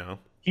Pastorino.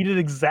 he did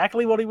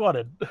exactly what he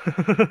wanted.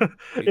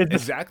 It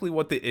just Exactly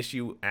what the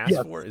issue asked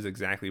yes, for is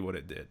exactly what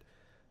it did.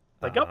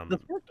 like, oh, this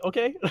Um, worked.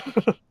 Okay.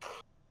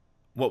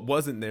 what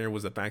wasn't there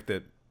was the fact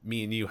that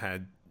me and you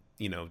had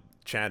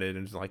chatted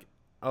and was like,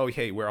 oh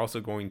hey, we're also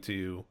going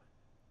to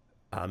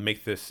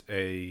make this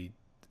a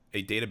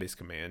database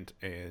command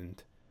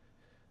and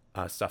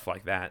stuff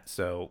like that.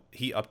 So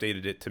he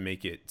updated it to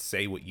make it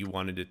say what you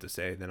wanted it to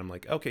say. Then I'm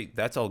like, okay,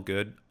 that's all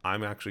good.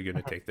 I'm actually going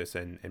to take this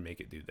and make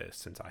it do this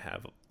since I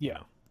have Yeah.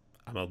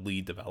 I'm a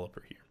lead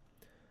developer here.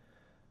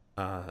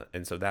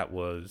 And so that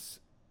was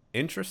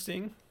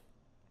interesting.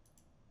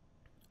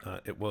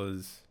 It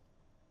was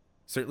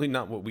certainly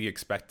not what we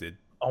expected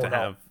Oh to no,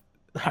 have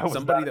I was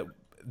somebody not.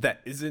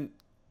 that isn't,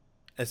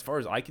 as far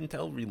as I can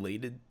tell,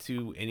 related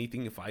to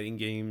anything fighting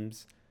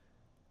games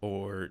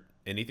or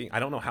anything. I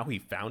don't know how he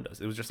found us.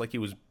 It was just like he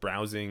was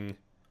browsing.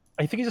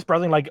 I think he's just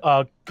browsing like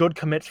good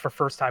commits for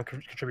first time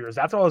contributors.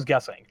 That's what I was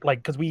guessing. Like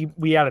because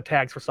we added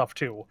tags for stuff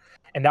too,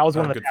 and that was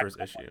one of the Good tags.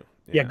 first issue.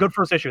 Yeah, Yeah. good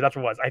first issue. That's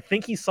what it was. I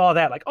think he saw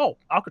that like, oh,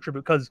 I'll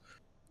contribute because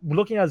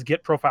looking at his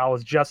Git profile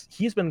is just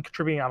he's been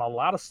contributing on a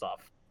lot of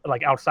stuff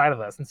like outside of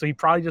this, and so he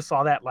probably just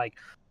saw that like,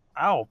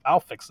 I'll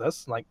fix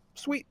this. Like,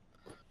 sweet,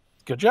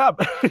 good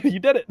job, you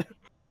did it.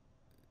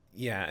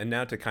 Yeah, and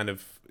now to kind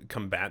of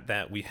combat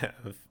that, we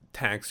have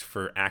tags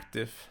for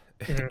active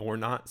Mhm. or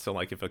not. So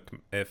like if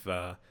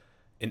an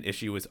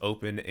issue is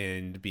open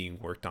and being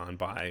worked on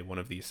by one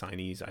of the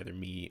assignees, either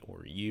me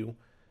or you,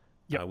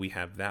 Yep. we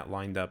have that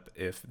lined up.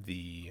 If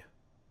the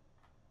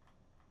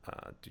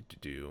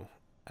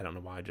I don't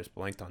know why I just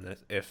blanked on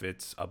this. If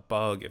it's a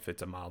bug, if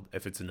it's a mild,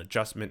 if it's an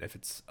adjustment, if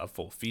it's a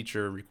full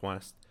feature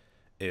request,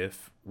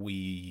 if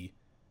we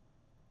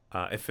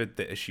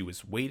the issue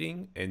is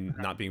waiting and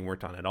not being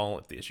worked on at all,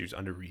 if the issue is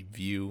under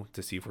review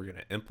to see if we're going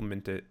to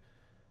implement it,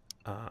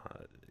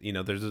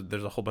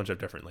 there's a whole bunch of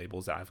different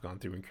labels that I've gone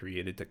through and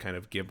created to kind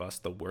of give us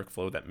the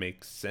workflow that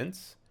makes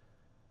sense.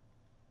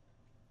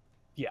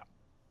 Yeah,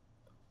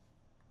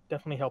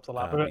 definitely helps a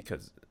lot. But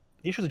Because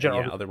the issues in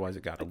general. yeah, otherwise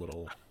it got a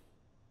little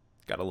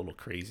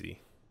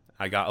crazy.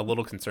 I got a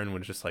little concerned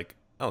when it's just like,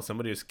 oh,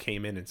 somebody just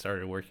came in and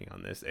started working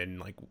on this, and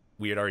like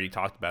we had already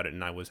talked about it,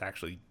 and I was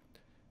actually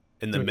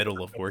in the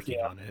middle of working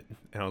on it,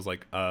 and I was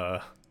like,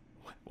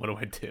 what do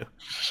I do?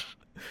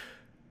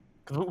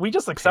 We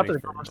just accepted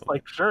it. For a We're just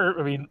moment. like, sure.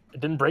 I mean,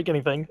 it didn't break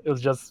anything. It was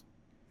just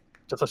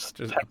a text.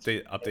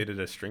 Updated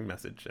a string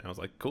message, and I was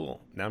like, cool.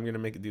 Now I'm gonna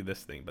make it do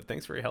this thing. But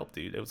thanks for your help,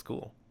 dude. It was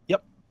cool.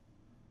 Yep,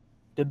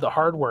 did the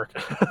hard work.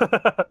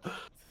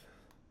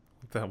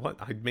 What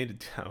I made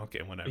it.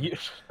 Okay, whatever.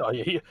 Oh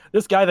yeah,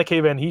 this guy that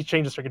came in, he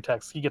changed the string of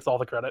text. He gets all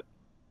the credit.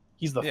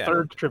 He's the Yeah.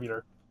 third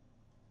contributor.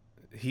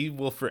 He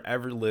will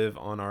forever live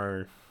on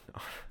our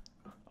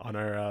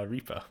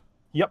repo.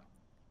 Yep.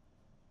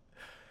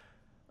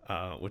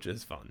 Which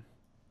is fun.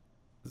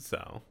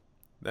 So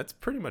that's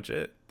pretty much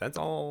it. That's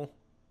all.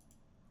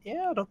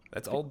 Yeah,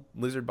 That's all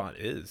Lizardbot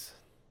is.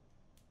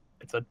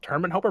 it's a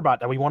tournament helper bot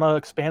that we want to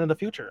expand in the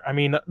future. I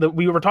mean,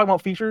 we were talking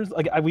about features,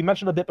 like we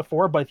mentioned a bit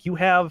before, but if you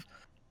have,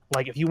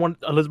 like, if you want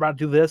a Lizardbot to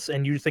do this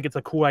and you just think it's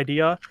a cool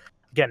idea,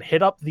 again,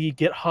 hit up the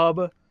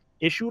GitHub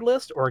issue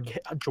list or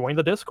join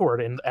the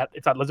Discord, and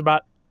it's at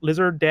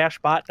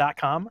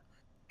lizard-bot.com.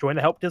 Join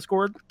the help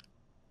Discord,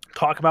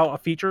 talk about a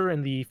feature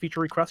in the feature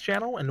request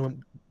channel,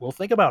 and we'll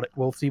think about it.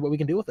 We'll see what we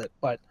can do with it.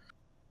 But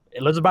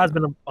Lizardbot has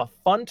been a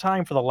fun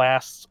time for the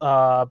last,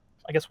 I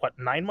guess,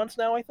 9 months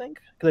now, I think?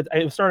 Because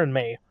it started in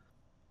May.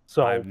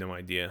 So I have no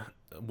idea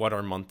what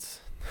are months.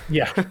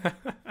 Yeah,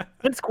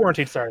 since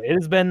quarantine started,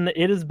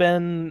 it has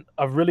been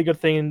a really good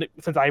thing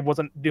since I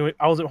wasn't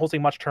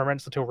hosting much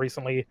tournaments until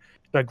recently.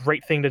 A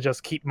great thing to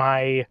just keep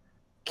me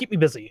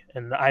busy,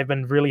 and I've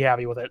been really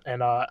happy with it.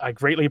 And I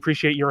greatly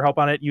appreciate your help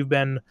on it.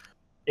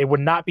 It would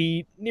not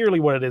be nearly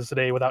what it is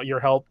today without your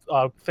help.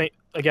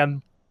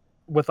 Again,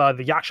 with the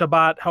Yaksha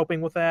bot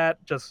helping with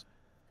that, just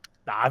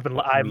I'm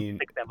a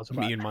big fan of the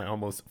bot. Me and my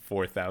almost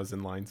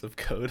 4,000 lines of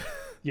code.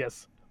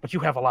 Yes. But you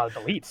have a lot of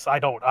deletes. I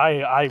don't.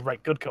 I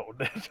write good code.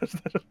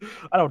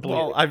 I don't delete.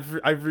 Well,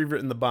 I've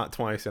rewritten the bot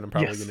twice, and I'm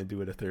probably going to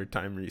do it a third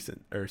time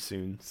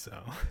soon. So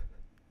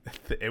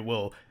it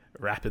will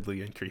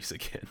rapidly increase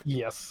again.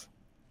 Yes,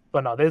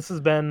 but no, this has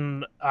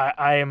been.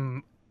 I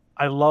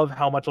love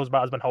how much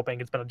Lizardbot has been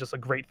helping. It's been just a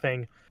great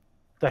thing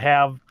to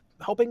have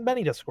helping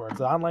many Discords,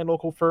 the online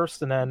local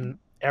first, and then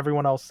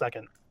everyone else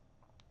second.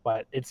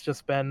 But it's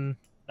just been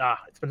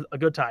it's been a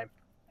good time.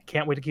 I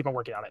can't wait to keep on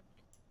working on it.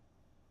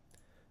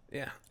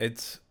 Yeah,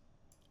 it's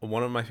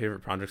one of my favorite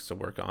projects to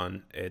work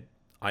on.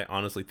 I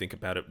honestly think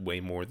about it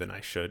way more than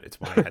I should. It's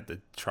why I had to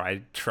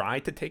try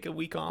to take a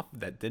week off.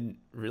 That didn't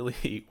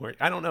really work.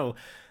 I don't know,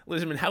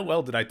 Lizardman, how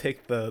well did I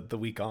take the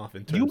week off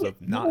in terms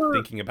of not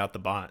thinking about the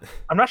bot?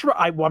 I'm not sure.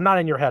 I'm not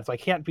in your head, so I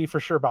can't be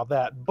for sure about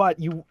that. But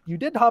you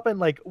did hop in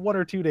like 1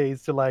 or 2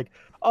 days to like,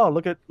 oh,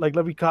 look at, like,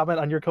 let me comment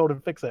on your code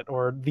and fix it,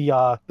 or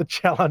the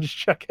challenge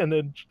check-in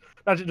and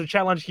not the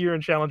challenge here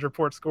and challenge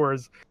report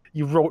scores.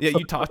 You wrote. Yeah,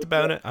 you talked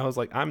about it. I was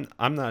like, I'm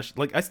not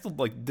like, I still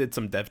like did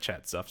some dev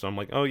chat stuff. So I'm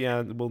like, oh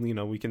yeah, well,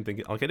 we can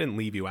think, like, I didn't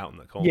leave you out in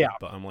the cold. Yeah,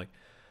 but I'm like,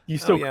 you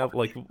still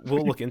like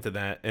we'll look into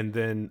that. And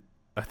then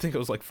I think it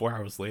was like 4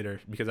 hours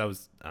later, because I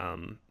was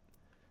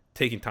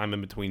taking time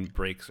in between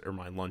breaks or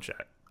my lunch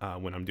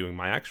when I'm doing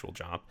my actual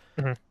job.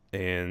 Mm-hmm.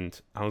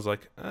 And I was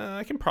like,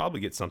 I can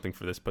probably get something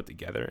for this put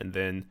together. And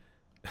then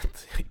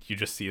you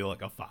just see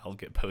like a file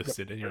get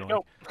posted, and you're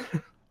like,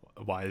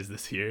 why is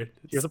this here?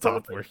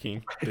 Stop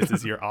working. This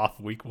is your off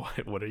week.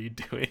 What are you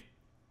doing?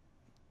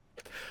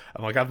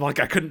 I'm like,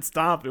 I couldn't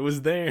stop. It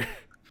was there.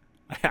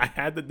 I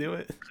had to do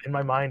it. In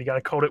my mind, you gotta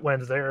code it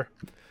when it's there.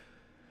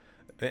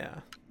 Yeah.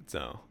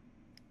 So,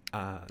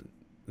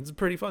 this is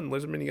pretty fun.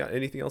 Lizardman, you got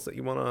anything else that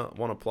you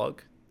wanna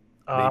plug?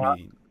 Uh,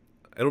 Maybe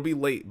it'll be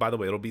late. By the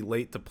way, it'll be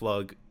late to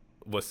plug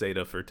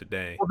Waseda for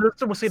today. well, this is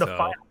the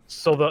Waseda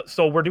So finals.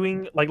 So we're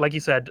doing like you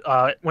said.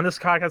 When this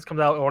podcast comes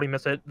out, I already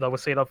missed it. The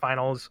Waseda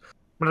finals.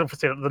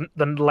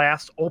 The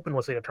last open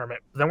Waseda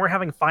tournament. Then we're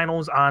having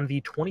finals on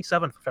the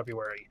 27th of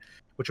February,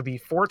 which will be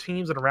 4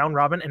 teams in a round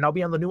robin, and that'll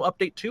be on the new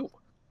update too.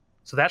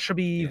 So that should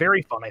be yeah.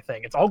 very fun. I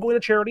think it's all going to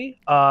charity.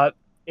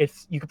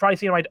 It's you could probably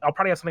see I'll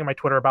probably have something on my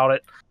Twitter about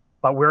it.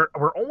 But we're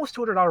almost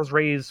 $200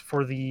 raised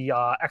for the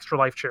Extra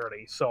Life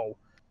charity. So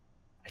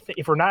I think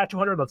if we're not at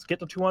 200, let's get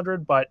to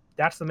 200. But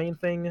that's the main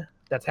thing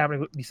that's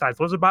happening besides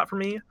Lizardbot for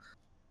me.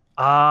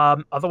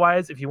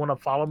 Otherwise, if you want to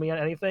follow me on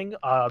anything,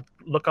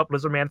 look up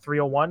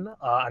Lizardman301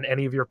 on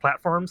any of your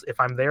platforms. If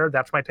I'm there,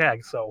 that's my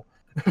tag. So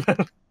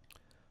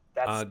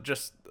that's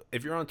just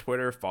if you're on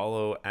Twitter,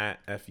 follow at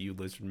FU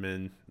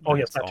Lizardman. Oh,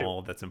 yes, That's that too.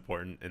 all that's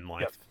important in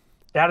life. Yep.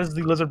 That is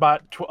the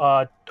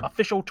Lizardbot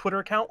official Twitter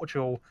account, which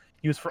you'll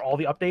use for all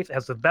the updates. It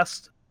has the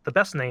best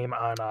name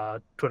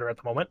on Twitter at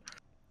the moment.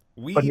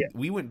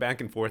 We went back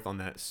and forth on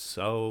that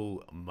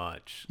so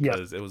much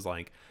because it was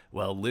like,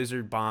 well,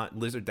 Lizard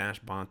Dash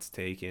Bot's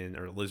taken,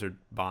 or Lizard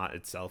Bot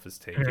itself is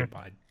taken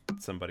by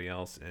somebody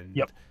else,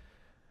 and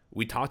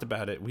we talked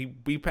about it.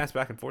 We passed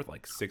back and forth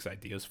like 6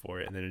 ideas for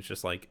it, and then it's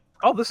just like,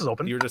 oh, this is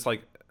open. You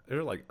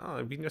were like,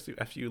 oh, we can just do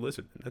FU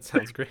Lizard. That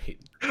sounds great.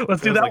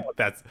 Let's do that. Like,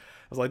 I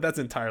was like, that's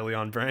entirely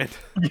on brand.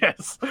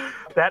 Yes,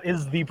 that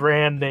is the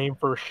brand name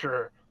for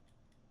sure.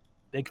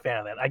 Big fan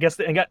of that. I guess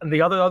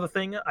the other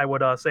thing I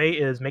would say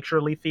is make sure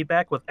to leave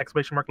feedback with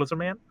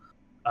 !Lizardman.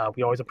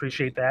 We always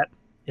appreciate that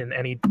in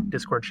any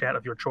Discord chat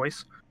of your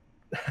choice.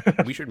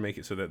 We should make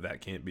it so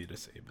that can't be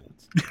disabled.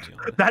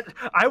 That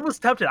I was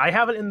tempted. I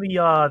have it in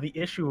the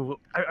issue.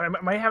 I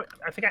might have.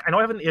 I know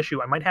I have an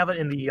issue. I might have it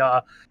in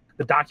the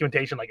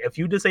documentation. Like, if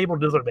you disable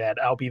Lizardman,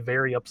 I'll be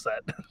very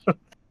upset.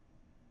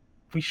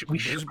 we should.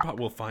 Lizardbot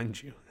will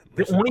find you.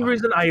 The only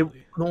reason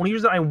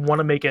I want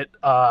to make it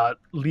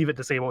leave it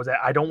disabled is that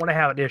I don't want to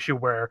have an issue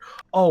where,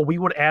 oh, we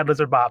would add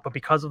Lizardbot, but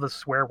because of the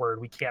swear word,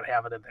 we can't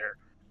have it in there.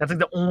 That's like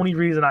the only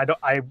reason I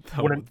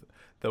wouldn't.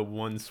 The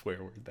one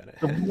swear word that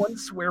the one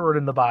swear word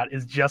in the bot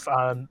is just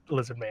on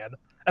Lizardman.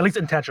 At least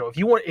intentional.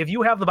 If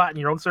you have the bot in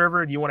your own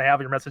server and you want to have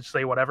your message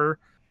say whatever,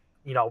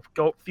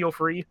 go feel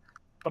free.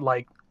 But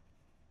like,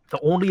 the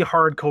only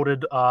hard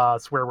coded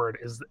swear word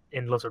is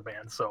in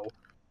Lizardman. So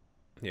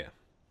yeah,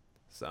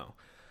 so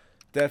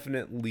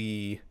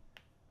definitely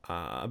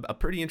a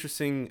pretty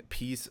interesting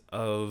piece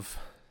of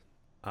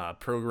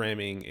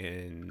programming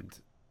and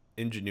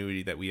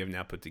ingenuity that we have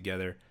now put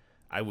together.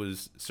 I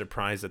was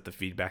surprised at the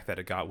feedback that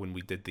it got when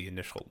we did the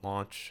initial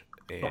launch,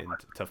 and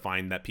to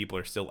find that people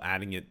are still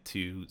adding it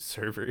to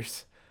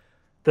servers.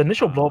 The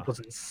initial blow-up was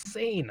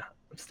insane.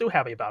 I'm still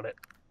happy about it.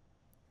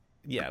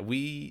 Yeah,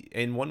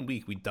 in 1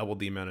 week we doubled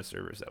the amount of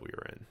servers that we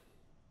were in.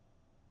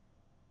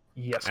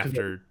 Yes,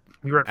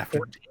 we were at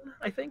 14,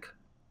 I think,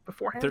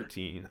 beforehand.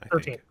 13, I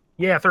 13. think.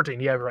 Yeah,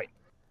 13. Yeah, right.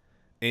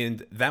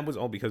 And that was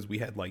all because we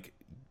had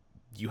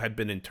you had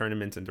been in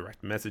tournaments and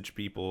direct message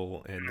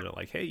people, and they're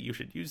like, hey, you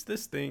should use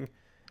this thing.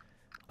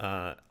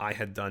 I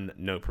had done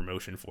no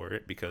promotion for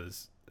it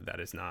because that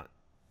is not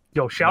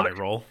my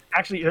role.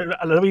 Actually,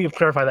 let me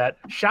clarify that.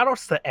 Shout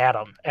outs to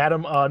Adam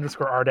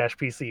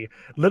 _R-PC.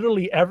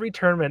 Literally every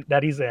tournament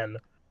that he's in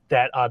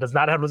that does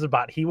not have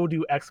Lizardbot, he will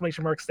do !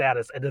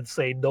 Status and then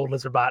say no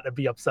Lizardbot and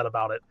be upset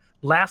about it.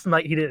 Last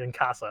night he did it in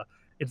Casa.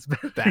 That's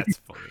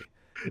funny.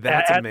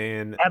 That's a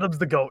man. Adam's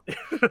the GOAT.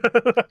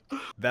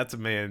 That's a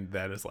man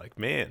that is like,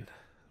 man,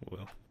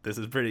 well, this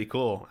is pretty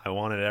cool. I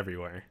want it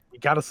everywhere. You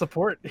gotta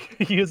support.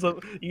 He is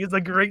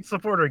a great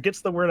supporter.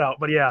 Gets the word out.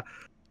 But yeah,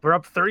 we're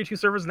up 32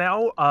 servers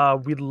now.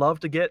 We'd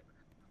love to get.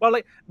 Well,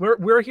 like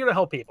we're here to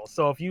help people.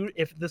 So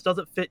if this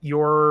doesn't fit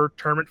your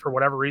tournament for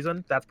whatever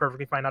reason, that's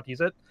perfectly fine not to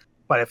use it.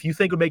 But if you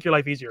think it would make your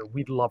life easier,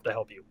 we'd love to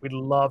help you. We'd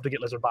love to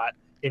get Lizardbot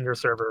in your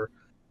server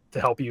to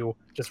help you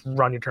just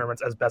run your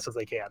tournaments as best as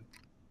they can.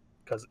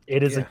 Because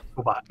it is a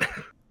cool bot.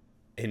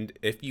 And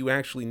if you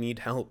actually need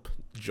help,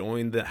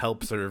 join the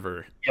help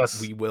server.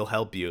 Yes. We will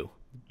help you.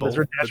 Both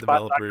the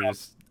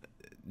developers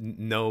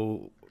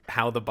know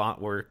how the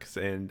bot works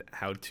and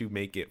how to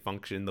make it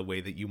function the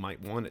way that you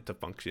might want it to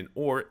function.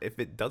 Or if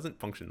it doesn't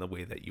function the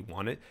way that you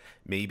want it,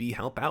 maybe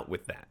help out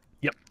with that.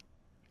 Yep.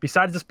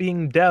 Besides just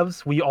being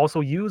devs, we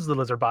also use the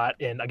Lizardbot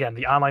in, again,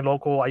 the online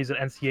local. I use it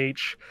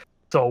NCH.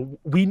 So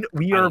we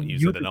I don't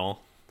use it at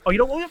all. Oh, you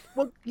don't?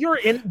 Well, you're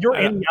in the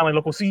online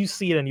local, so you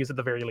see it in use at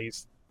the very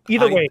least.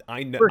 Either way,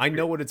 I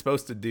know what it's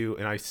supposed to do,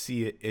 and I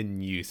see it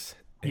in use.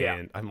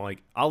 And I'm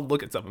like, I'll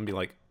look at something and be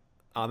like,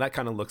 oh, that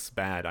kind of looks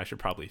bad. I should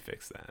probably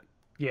fix that.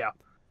 Yeah.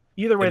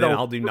 Either way, and then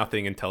I'll do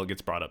nothing until it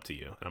gets brought up to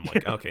you, and I'm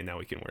like, okay, now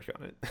we can work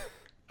on it.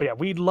 But yeah,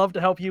 we'd love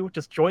to help you.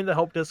 Just join the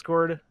help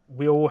Discord.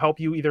 We'll help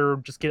you either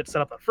just get it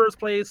set up in the first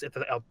place. If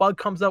a bug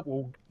comes up,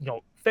 we'll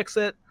fix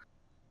it.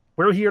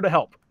 We're here to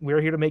help.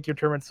 We're here to make your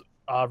tournaments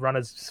run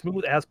as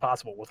smooth as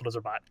possible with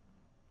Lizardbot.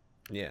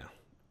 Yeah.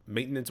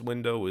 Maintenance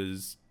window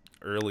is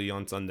early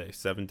on Sunday,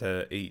 7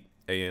 to 8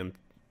 a.m.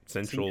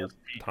 Central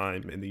CST.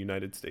 Time in the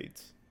United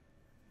States.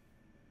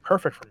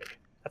 Perfect for me.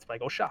 That's when I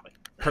go shopping.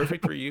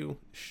 Perfect for you.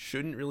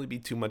 Shouldn't really be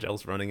too much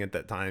else running at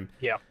that time.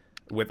 Yeah.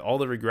 With all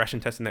the regression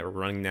testing that we're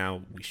running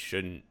now, we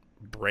shouldn't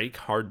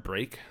hard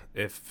break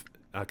if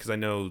because I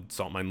know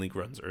Salt Mine League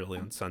runs early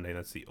on Sunday.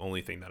 That's the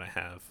only thing that I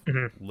have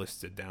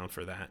listed down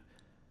for that.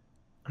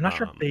 I'm not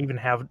sure if they even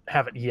have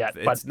it yet,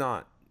 but it's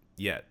not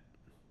yet.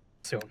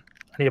 soon.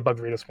 I need to bug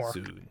read this more.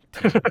 Soon.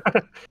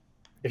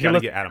 If you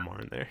gotta get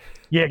Adamar in there.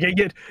 Yeah,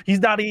 get he's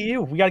not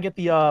EU. We gotta get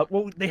the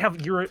well they have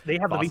the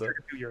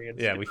V32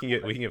 Yeah, we can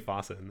get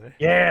Fossa in there.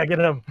 Yeah, get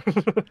him.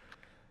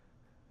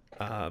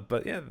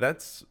 But yeah,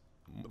 that's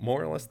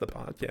more or less the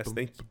podcast.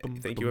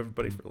 Thank you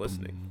everybody for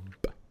listening.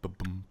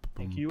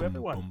 Thank you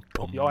everyone.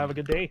 Hope you all have a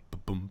good day.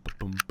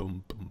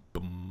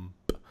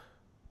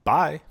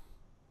 Bye.